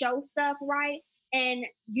like show stuff, right? And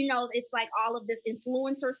it's like all of this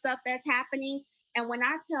influencer stuff that's happening. And when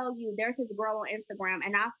I tell you, there's this girl on Instagram,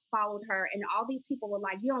 and I followed her, and all these people were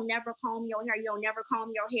like, "You don't never comb your hair. You don't never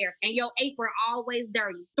comb your hair, and your apron always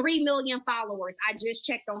dirty." 3 million followers. I just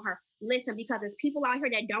checked on her. Listen, because there's people out here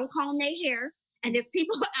that don't comb their hair, and there's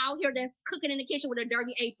people out here that's cooking in the kitchen with a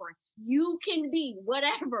dirty apron. You can be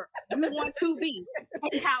whatever you want to be,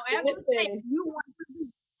 and however you want to be.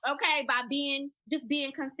 Okay, by being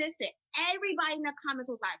consistent. Everybody in the comments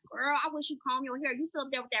was like, "Girl, I wish you comb your hair. You still up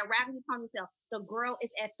there with that raggedy ponytail." The girl is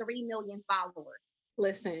at 3 million followers.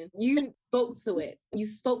 Listen, you spoke to it. You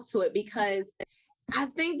spoke to it because I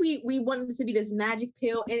think we wanted it to be this magic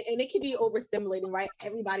pill, and it can be overstimulating, right?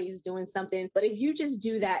 Everybody is doing something. But if you just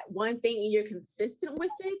do that one thing and you're consistent with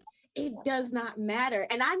it does not matter.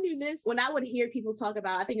 And I knew this when I would hear people talk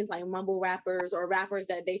about, I think it's like mumble rappers or rappers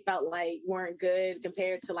that they felt like weren't good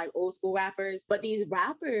compared to like old school rappers. But these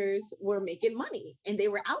rappers were making money and they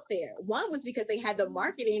were out there. One was because they had the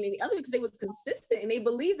marketing, and the other because they was consistent and they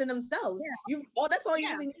believed in themselves. Yeah. That's all you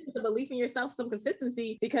really need is the belief in yourself, some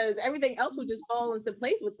consistency, because everything else will just fall into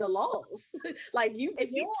place with the laws. Like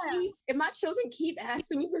if my children keep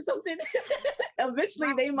asking me for something,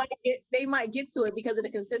 eventually they might get to it because of the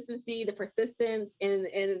consistency, the persistence, and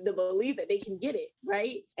the belief that they can get it,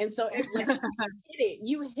 right? And so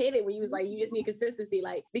you hit it when you was like, you just need consistency,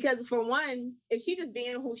 like, because for one, if she just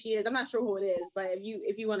being who she is, I'm not sure who it is, but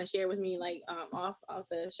if you want to share with me, like, off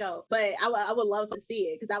the show, but I would love to see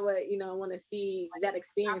it, because I would want to see that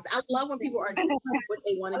experience. I love when people are doing what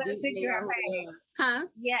they want to do.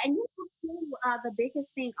 Yeah, and the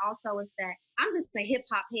biggest thing also is that I'm just a hip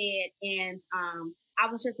hop head, and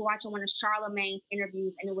I was just watching one of Charlamagne's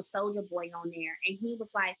interviews, and it was Soulja Boy on there, and he was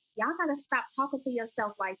like, "Y'all gotta stop talking to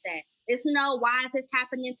yourself like that. It's no, why is this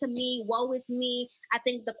happening to me? Woe is me." I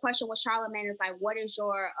think the question with Charlamagne is like, "What is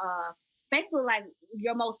your basically like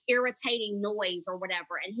your most irritating noise or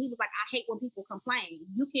whatever?" And he was like, "I hate when people complain.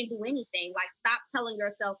 You can do anything. Like, stop telling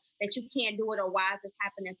yourself that you can't do it, or why is this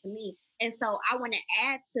happening to me?" And so I want to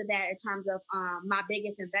add to that in terms of my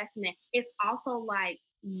biggest investment. It's also like,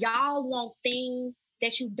 y'all want things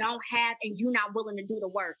that you don't have and you're not willing to do the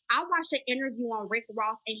work. I watched an interview on Rick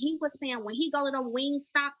Ross, and he was saying when he go to the wing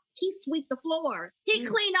stops, he sweep the floors. He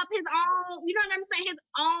cleaned up his own, you know what I'm saying, his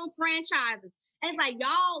own franchises. And it's like,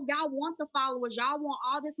 y'all want the followers, y'all want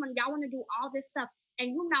all this money, y'all want to do all this stuff, and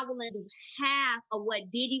you're not willing to do half of what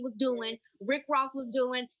Diddy was doing, Rick Ross was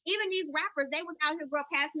doing. Even these rappers, they was out here, girl,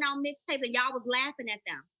 passing out mixtapes, and y'all was laughing at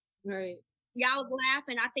them. Right. Y'all was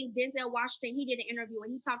laughing. I think Denzel Washington, he did an interview, and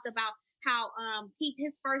he talked about how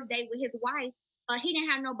his first date with his wife, he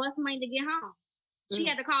didn't have no bus money to get home. She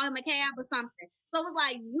had to call him a cab or something. So it's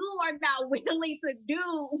like, you are not willing to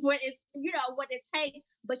do what it takes,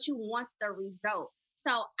 but you want the result.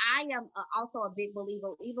 So I am also a big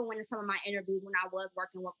believer, even when in some of my interviews when I was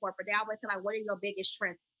working with corporate, they always say like, what are your biggest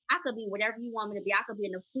strengths? I could be whatever you want me to be. I could be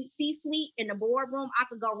in the C-suite, in the boardroom. I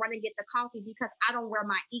could go run and get the coffee because I don't wear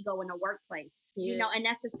my ego in the workplace. Yeah. You know, and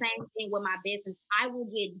that's the same thing with my business. I will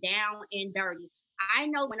get down and dirty. I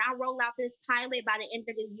know when I roll out this pilot by the end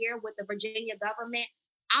of the year with the Virginia government,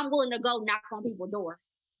 I'm willing to go knock on people's doors.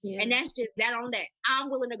 Yeah. And that's just that on that. I'm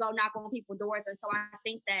willing to go knock on people's doors. And so I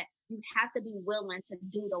think that you have to be willing to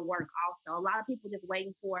do the work also. A lot of people just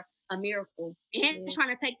waiting for a miracle and trying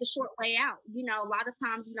to take the short way out. You know, a lot of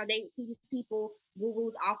times, you know, these people,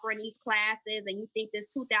 gurus offering these classes, and you think this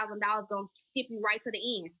 $2,000 going to skip you right to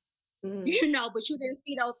the end. You know, but you didn't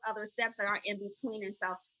see those other steps that are in between. And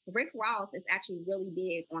so Rick Ross is actually really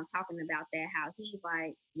big on talking about that, how he's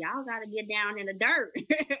like, y'all got to get down in the dirt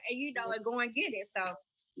and, you know, and go and get it. So,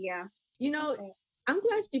 yeah. You know, I'm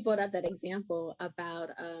glad you brought up that example about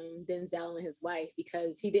Denzel and his wife,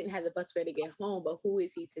 because he didn't have the bus fare to get home, but who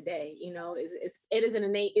is he today? You know,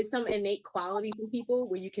 it's some innate qualities in people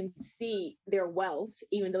where you can see their wealth,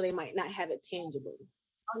 even though they might not have it tangibly.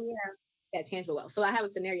 Oh, yeah. That tangible wealth. So I have a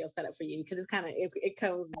scenario set up for you because it's kind of it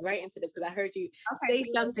goes right into this, because I heard you say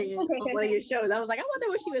something on one of your shows. I was like, I wonder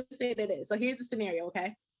what she would say to this. So here's the scenario.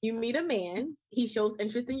 Okay, you meet a man. He shows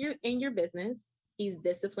interest in your business. He's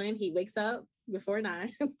disciplined. He wakes up before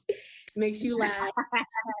 9, makes you laugh.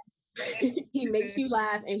 He makes you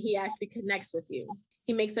laugh, and he actually connects with you.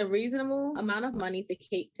 He makes a reasonable amount of money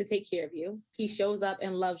to take care of you. He shows up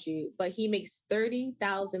and loves you, but he makes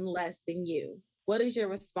 $30,000 less than you. What is your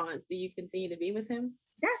response? Do you continue to be with him?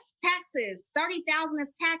 That's taxes. 30,000 is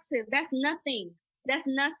taxes. That's nothing. That's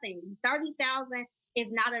nothing. 30,000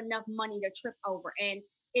 is not enough money to trip over. And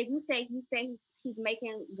if you say he's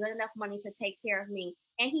making good enough money to take care of me,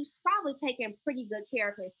 and he's probably taking pretty good care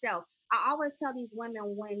of himself. I always tell these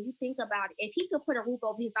women, when you think about it, if he could put a roof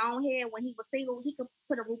over his own head when he was single, he could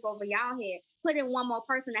put a roof over y'all head. Put in one more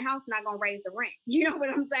person in the house, not gonna raise the rent. You know what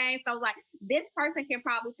I'm saying? So like, this person can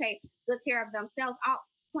probably take good care of themselves.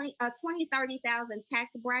 20, 30,000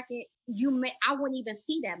 tax bracket, I wouldn't even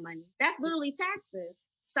see that money. That's literally taxes.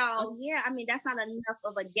 So yeah, I mean, that's not enough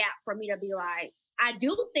of a gap for me to be like, I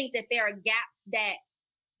do think that there are gaps that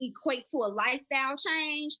equate to a lifestyle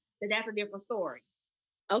change, but that's a different story.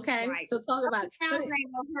 Okay, right. So talk about it. Ain't gonna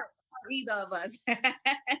hurt either of us.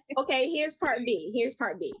 Okay, here's part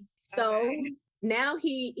B. So now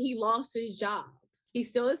he lost his job. He's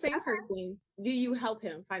still the same person. Do you help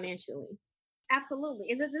him financially? Absolutely.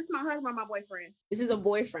 Is this my husband or my boyfriend? This is a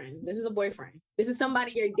boyfriend. This is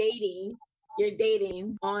somebody you're dating. You're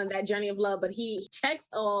dating on that journey of love, but he checks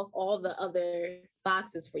off all the other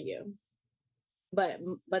boxes for you. But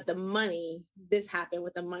the money, this happened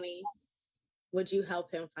with the money. Would you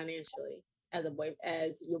help him financially as a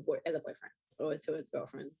boyfriend or to his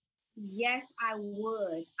girlfriend? Yes, I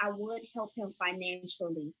would. I would help him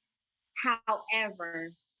financially.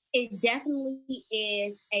 However, it definitely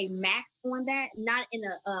is a max on that, not in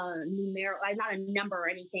a numeric, like not a number or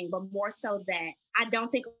anything, but more so that I don't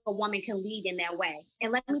think a woman can lead in that way.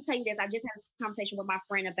 And let me tell you this, I just had this conversation with my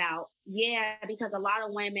friend about, because a lot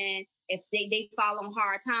of women, if they fall on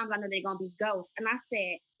hard times, I know they're going to be ghosts. And I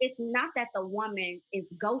said, it's not that the woman is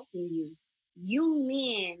ghosting you. You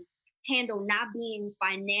men handle not being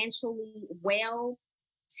financially well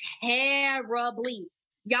terribly.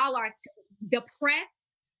 Y'all are depressed.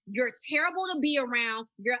 You're terrible to be around.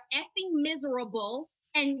 You're effing miserable.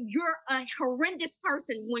 And you're a horrendous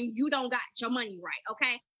person when you don't got your money right,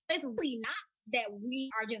 okay? It's really not that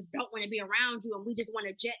we are just don't want to be around you and we just want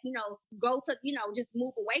to go to, just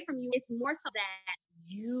move away from you. It's more so that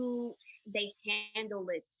they handle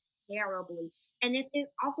it terribly. And it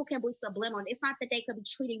also can be subliminal. It's not that they could be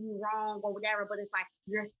treating you wrong or whatever, but it's like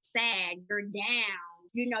you're sad, you're down,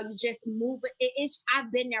 you just move it.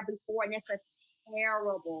 I've been there before, and it's a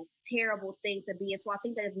terrible, terrible thing to be in. So I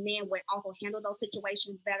think that if men would also handle those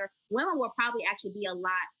situations better, women will probably actually be a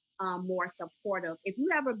lot more supportive. If you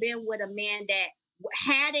ever been with a man that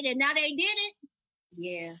had it and now they didn't,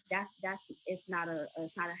 it's not a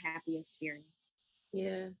happy experience.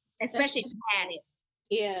 Yeah, especially if you had it.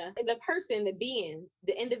 Yeah, the person, the being,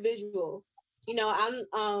 the individual. I'm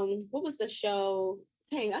what was the show?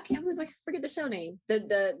 Dang, I can't believe I forget the show name.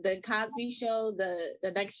 The Cosby Show,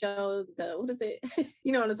 the next show, what is it?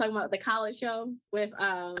 You know what I'm talking about? The college show with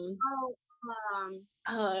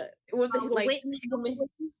with Whitney.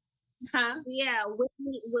 Huh? Yeah,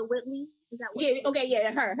 Whitney with Whitney. Is that Whitney? Yeah, okay,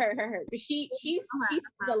 yeah, her. She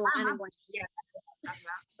says a line.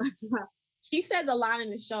 She says a line in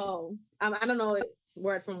the show. I don't know it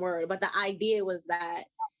word from word, but the idea was that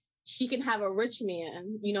she can have a rich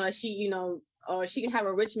man, or she can have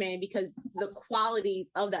a rich man because the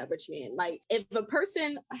qualities of that rich man. Like if a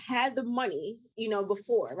person had the money,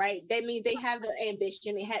 before, right? That means they have the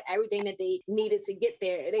ambition, they had everything that they needed to get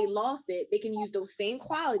there, and they lost it. They can use those same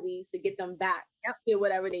qualities to get them back to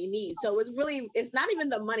whatever they need. So it's not even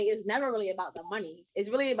the money. It's never really about the money. It's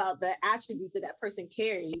really about the attributes that person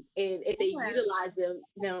carries, and if they utilize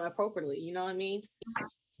them appropriately. You know what I mean?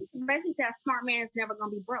 Basically, that smart man is never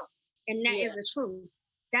gonna be broke, and that is the truth.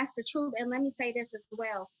 That's the truth. And let me say this as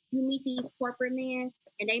well: you meet these corporate men,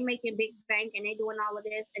 and they making big bank, and they doing all of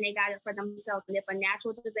this, and they got it for themselves. And if a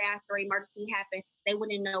natural disaster, emergency happened, they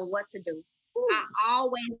wouldn't know what to do. Ooh. I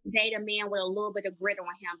always date a man with a little bit of grit on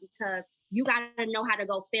him, because you got to know how to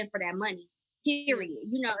go fend for that money. Period.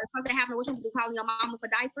 If something happened, what you do? Calling your mama for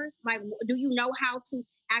diapers? Like, do you know how to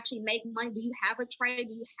actually make money? Do you have a trade?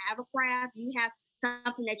 Do you have a craft? Do you have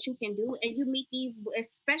something that you can do? And you meet these,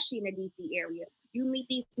 especially in the DC area, you meet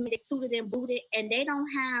these men, they suited and booted, and they don't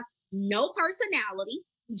have no personality,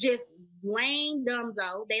 just lame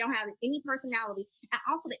dumzo. They don't have any personality, and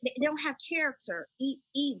also they don't have character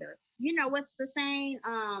either. What's the saying?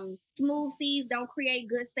 Smooth seas don't create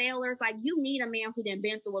good sailors. Like, you need a man who done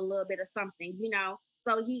been through a little bit of something,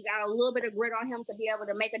 so he got a little bit of grit on him to be able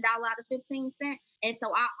to make $1 out of 15 cents. And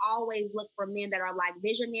so I always look for men that are like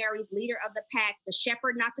visionaries, leader of the pack, the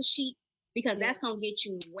shepherd, not the sheep, because that's going to get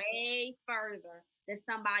you way further than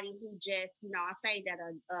somebody who just, I say that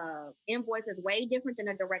a invoice is way different than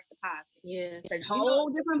a direct deposit. Yeah. It's a whole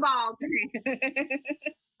different ball.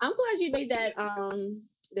 I'm glad you made that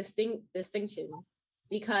distinction,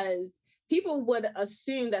 because people would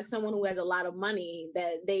assume that someone who has a lot of money,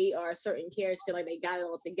 that they are a certain character, like they got it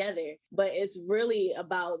all together. But it's really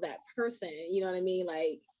about that person. You know what I mean?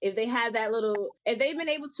 Like, if they have if they've been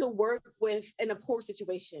able to work in a poor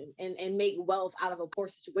situation and make wealth out of a poor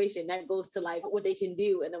situation, that goes to like what they can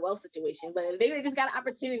do in a wealth situation. But maybe they just got an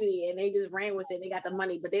opportunity and they just ran with it, they got the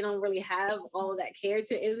money, but they don't really have all of that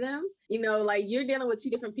character in them. Like, you're dealing with two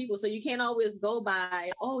different people. So you can't always go by,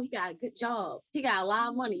 oh, he got a good job, he got a lot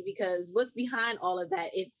of money, because what's behind all of that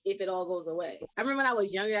if it all goes away? I remember when I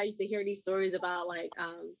was younger, I used to hear these stories about like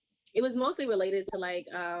it was mostly related to like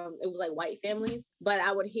it was like white families, but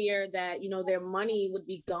I would hear that their money would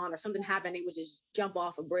be gone or something happened, they would just jump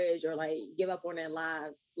off a bridge or like give up on their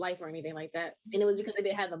life or anything like that, and it was because they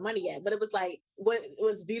didn't have the money yet. But it was like, what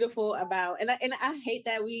was beautiful about, and I hate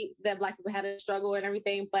that Black people had a struggle and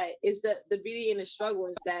everything, but it's the beauty in the struggle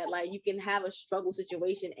is that like you can have a struggle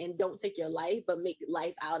situation and don't take your life, but make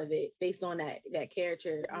life out of it based on that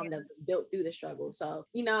character that was built through the struggle. So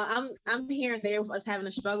I'm here and there with us having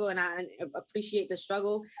a struggle, and I appreciate the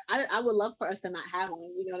struggle. I would love for us to not have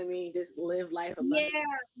one. You know what I mean? Just live life. Yeah.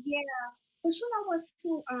 But you know what's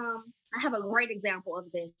too? I have a great example of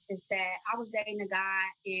this. Is that I was dating a guy,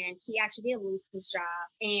 and he actually did lose his job,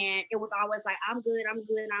 and it was always like, I'm good, I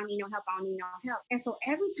don't need no help, And so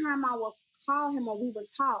every time I would call him or we would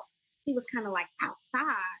talk, he was kind of like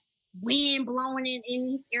outside, wind blowing in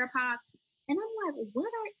these AirPods, and I'm like,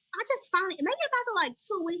 I just finally, maybe after like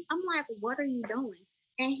 2 weeks, I'm like, what are you doing?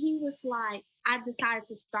 And he was like, I decided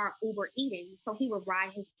to start Uber eating. So he would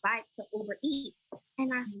ride his bike to Uber eat.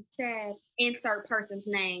 And I said, insert person's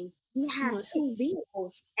name. You have 2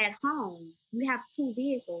 vehicles at home. You have 2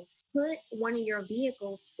 vehicles. Put one of your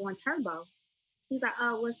vehicles on turbo. He's like,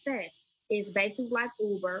 oh, what's that? It's basically like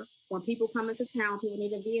Uber. When people come into town, people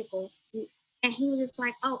need a vehicle. And he was just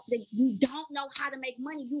like, oh, you don't know how to make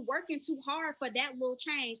money. You working too hard for that little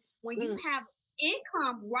change when you have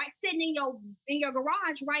income right sitting in your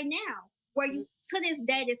garage right now. Where you, to this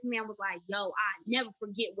day, this man was like, yo, I never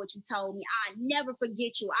forget what you told me. I never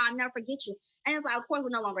forget you. I'll never forget you. And it's like, of course,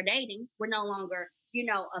 we're no longer dating. We're no longer,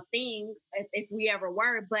 a thing if we ever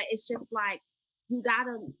were. But it's just like, you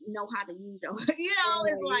gotta know how to use your,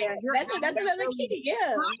 it's like, that's another key.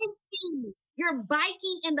 Yeah. You're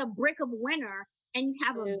biking in the brick of winter, and you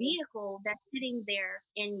have a vehicle that's sitting there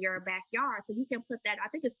in your backyard. So you can put that, I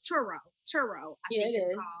think it's Turo. I think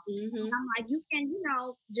it's called. And I'm like, you can,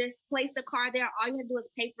 just place the car there. All you have to do is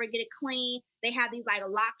pay for it, get it clean. They have these like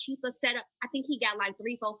locks you could set up. I think he got like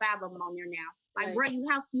 3, 4, 5 of them on there now. Like, bro, you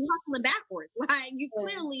hustling backwards. Like, you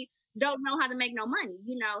clearly don't know how to make no money,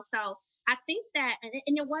 So I think that,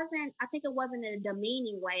 and it wasn't, I think it wasn't in a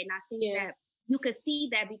demeaning way. And I think that you could see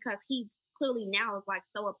that because he clearly now is like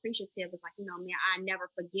so appreciative. It's like, man, I never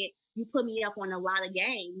forget. You put me up on a lot of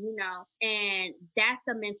game, and that's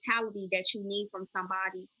the mentality that you need from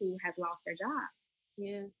somebody who has lost their job.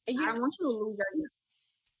 Yeah. I don't want you to lose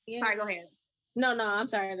your. Sorry, go ahead. No, I'm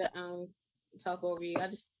sorry to talk over you. I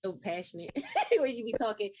just feel passionate when you be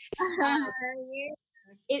talking.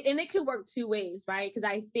 And it could work 2 ways, right? Because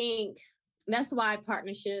I think that's why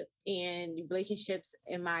partnership and relationships,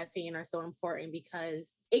 in my opinion, are so important,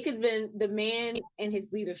 because it could have been the man and his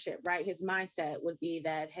leadership, right? His mindset would be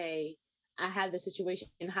that, hey, I have this situation,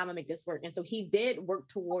 how am I make this work? And so he did work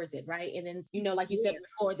towards it, right? And then, like you said Yeah.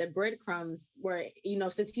 before, the breadcrumbs where,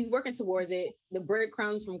 since he's working towards it, the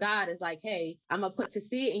breadcrumbs from God is like, hey, I'm gonna put to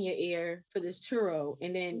see it in your ear for this churro.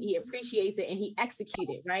 And then he appreciates it and he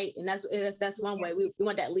executed, right? And that's one way. We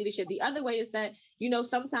want that leadership. The other way is that,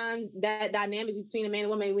 sometimes that dynamic between a man and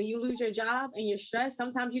woman, when you lose your job and you're stressed,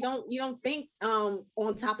 sometimes you don't think on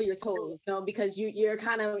top of your toes, because you're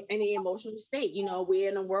kind of in the emotional state. We're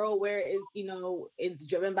in a world where it's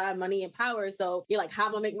driven by money and power. So you're like, how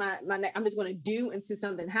am I make my I'm just gonna do until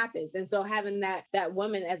something happens. And so having that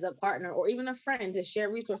woman as a partner or even a friend to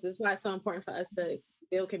share resources is why it's so important for us to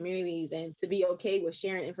build communities and to be okay with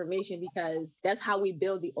sharing information, because that's how we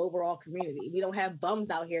build the overall community. We don't have bums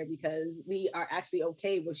out here because we are actually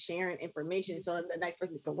okay with sharing information so the next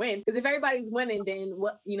person can win. Because if everybody's winning, then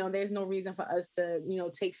there's no reason for us to,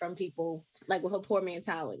 take from people like with a poor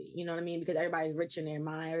mentality. You know what I mean? Because everybody's rich in their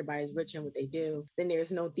mind, everybody's rich in what they do. Then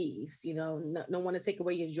there's no thieves, no one to take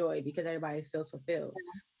away your joy because everybody feels fulfilled.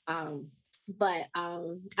 Um, but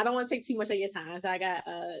I don't want to take too much of your time. So I got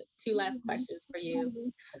two last questions for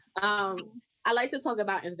you. Um, I like to talk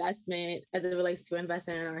about investment as it relates to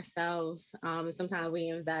investing in ourselves. Sometimes we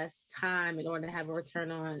invest time in order to have a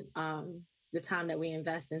return on the time that we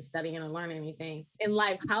invest in studying or learning anything. In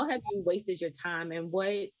life, how have you wasted your time, and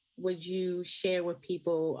what would you share with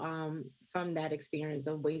people from that experience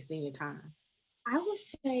of wasting your time? I would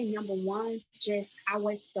say number one, just I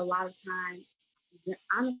wasted a lot of time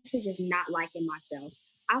honestly just not liking myself.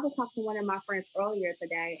 I was talking to one of my friends earlier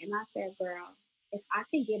today and I said, girl, if I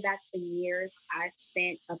could get back the years I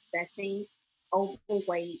spent obsessing,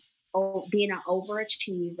 overweight, being an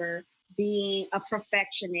overachiever, being a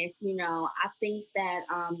perfectionist, I think that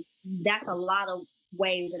that's a lot of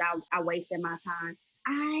ways that I wasted my time.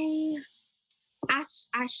 I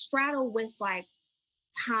I straddle with like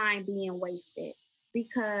time being wasted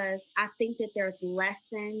because I think that there's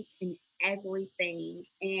lessons in everything.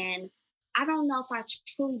 And I don't know if I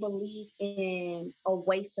truly believe in a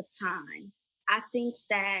waste of time. I think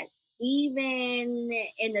that even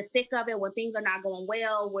in the thick of it, when things are not going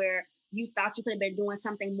well, where you thought you could have been doing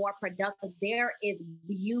something more productive, there is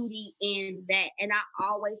beauty in that. And I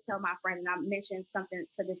always tell my friend, and I mentioned something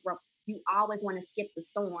to this room, you always want to skip the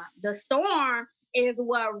storm. The storm is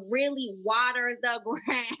what really waters the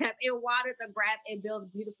grass. It waters the grass. It builds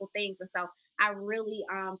beautiful things. And so I really,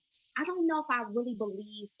 I don't know if I really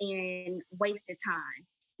believe in wasted time.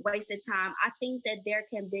 Wasted time. I think that there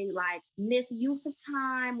can be like misuse of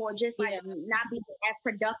time or just like Yeah. not being as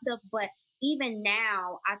productive. But even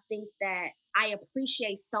now, I think that I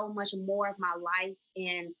appreciate so much more of my life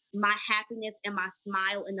and my happiness and my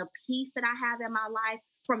smile and the peace that I have in my life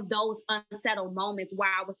from those unsettled moments where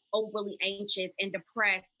I was overly anxious and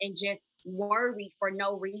depressed and just worried for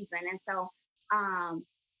no reason. And so um,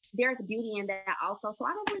 there's beauty in that also. So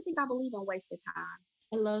I don't really think I believe in wasted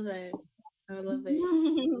I love that. I love it.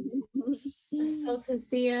 time. So,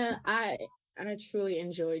 Tasia, I truly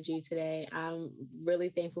enjoyed you today. I'm really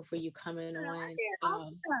thankful for you coming I on. did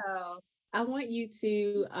also. I want you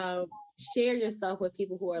to share yourself with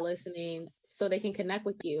people who are listening so they can connect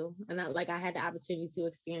with you. And not like I had the opportunity to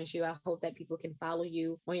experience you. I hope that people can follow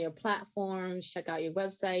you on your platforms, check out your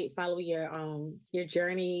website, follow your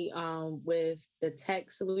journey with the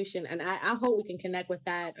tech solution. And I hope we can connect with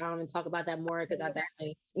that and talk about that more, because I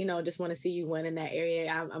definitely, just want to see you win in that area.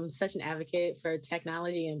 I'm such an advocate for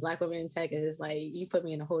technology, and Black women in tech is like, you put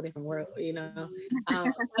me in a whole different world.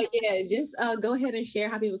 But yeah, just go ahead and share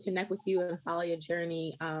how people connect with you and follow your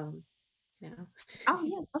journey. Yeah. Oh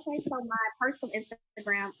yeah. Okay. So my personal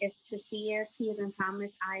Instagram is Tasia T as in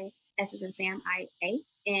Thomas, I S as in Sam, I A,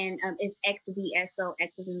 and it's XVS. So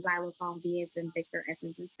X as in xylophone, V as in Victor, S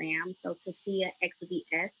as in Sam. So Tasia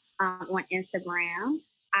XVS on Instagram.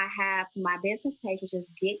 I have my business page, which is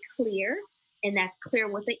Get Clear, and that's clear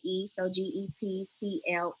with an E. So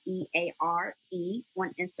GETCLEARE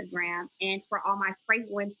on Instagram. And for all my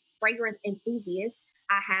fragrance enthusiasts,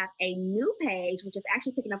 I have a new page, which is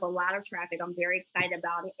actually picking up a lot of traffic. I'm very excited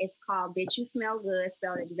about it. It's called Bitch You Smell Good,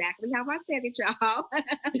 spelled exactly how I said it, y'all.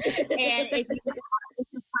 And if you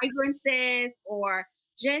have fragrances or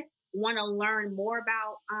just want to learn more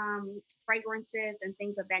about fragrances and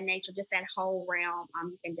things of that nature, just that whole realm,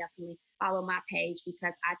 you can definitely follow my page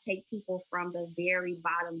because I take people from the very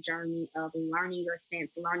bottom journey of learning your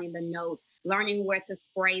scents, learning the notes, learning where to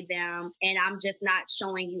spray them. And I'm just not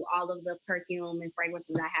showing you all of the perfume and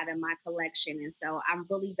fragrances I have in my collection. And so I'm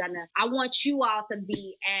really I want you all to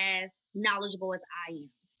be as knowledgeable as I am.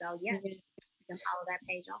 So yeah, you can follow that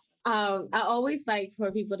page also. I always like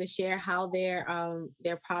for people to share how their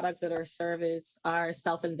products or their service are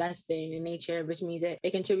self-investing in nature, which means that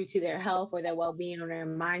they contribute to their health or their well-being or their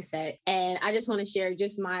mindset. And I just want to share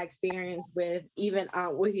just my experience with even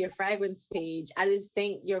with your fragrance page. I just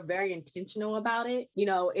think you're very intentional about it. You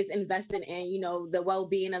know, it's invested in, you know, the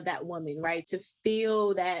well-being of that woman, right? To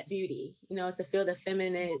feel that beauty, you know, to feel the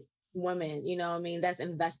feminine women, you know what I mean, that's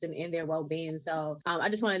investing in their well-being. So I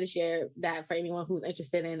just wanted to share that for anyone who's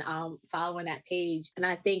interested in following that page. And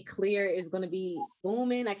I think Clear is going to be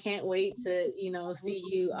booming. I can't wait to, you know, see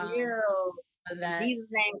you In that. Jesus'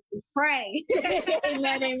 name we pray.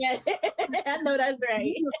 Amen, amen. I know that's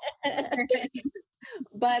right.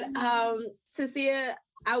 But Tasia,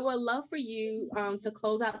 I would love for you to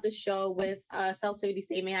close out the show with a self-activity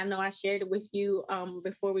statement. I know I shared it with you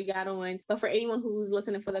before we got on, but for anyone who's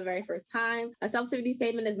listening for the very first time, a self-activity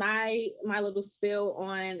statement is my little spill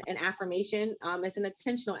on an affirmation. It's an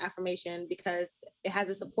intentional affirmation because it has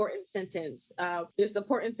a supporting sentence. Your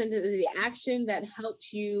supporting sentence is the action that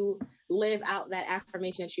helps you live out that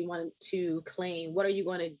affirmation that you wanted to claim. What are you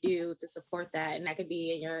going to do to support that? And that could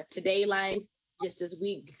be in your today life, just this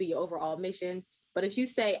week, for your overall mission. But if you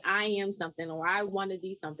say, I am something, or I want to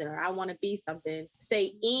do something, or I want to be something,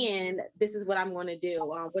 say, and this is what I'm going to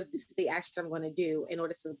do. This is the action I'm going to do in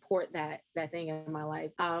order to support that thing in my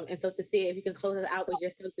life. And so to see if you can close it out with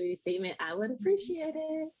your self-activity statement, I would appreciate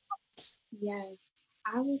it. Yes,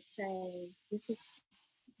 I would say this is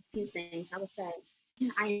a few things. I would say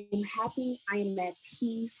I am happy, I am at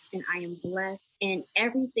peace, and I am blessed. And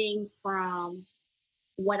everything from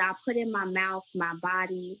what I put in my mouth, my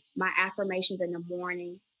body, my affirmations in the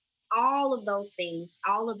morning, all of those things,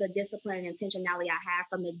 all of the discipline and intentionality I have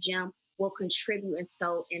from the gym will contribute and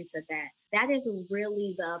so into that. That is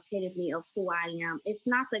really the epitome of who I am. It's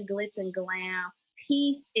not the glitz and glam.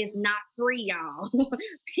 Peace is not free, y'all.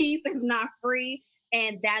 Peace is not free.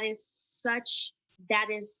 And that is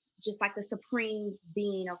just like the supreme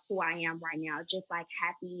being of who I am right now, just like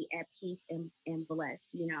happy, at peace, and blessed,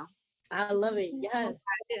 you know. I love it. Yes.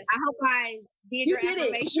 I hope I did your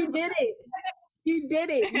affirmation. You did it. You did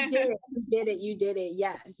it. You did it. You did it. You did it.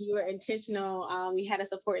 Yes, you were intentional. You had a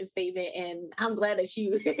supporting statement, and I'm glad that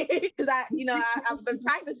you, because I've been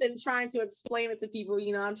practicing trying to explain it to people.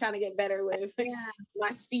 You know, I'm trying to get better with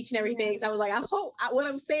my speech and everything. So I was like, I hope what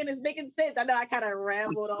I'm saying is making sense. I know I kind of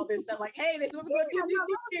rambled all this stuff, like, hey, this is what we're going to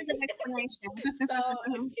do. So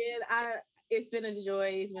again, it's been a joy.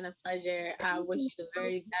 It's been a pleasure. I wish you the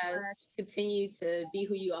very best. Continue to be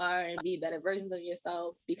who you are and be better versions of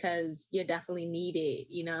yourself, because you're definitely needed.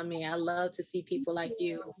 You know what I mean? I love to see people like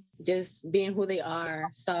you just being who they are.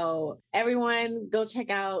 So everyone, go check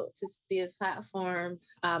out Tasia's platform.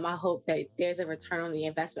 I hope that there's a return on the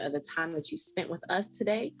investment of the time that you spent with us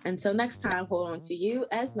today. Until next time, hold on to you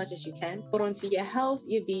as much as you can. Hold on to your health,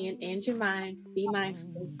 your being, and your mind. Be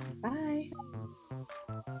mindful. Bye.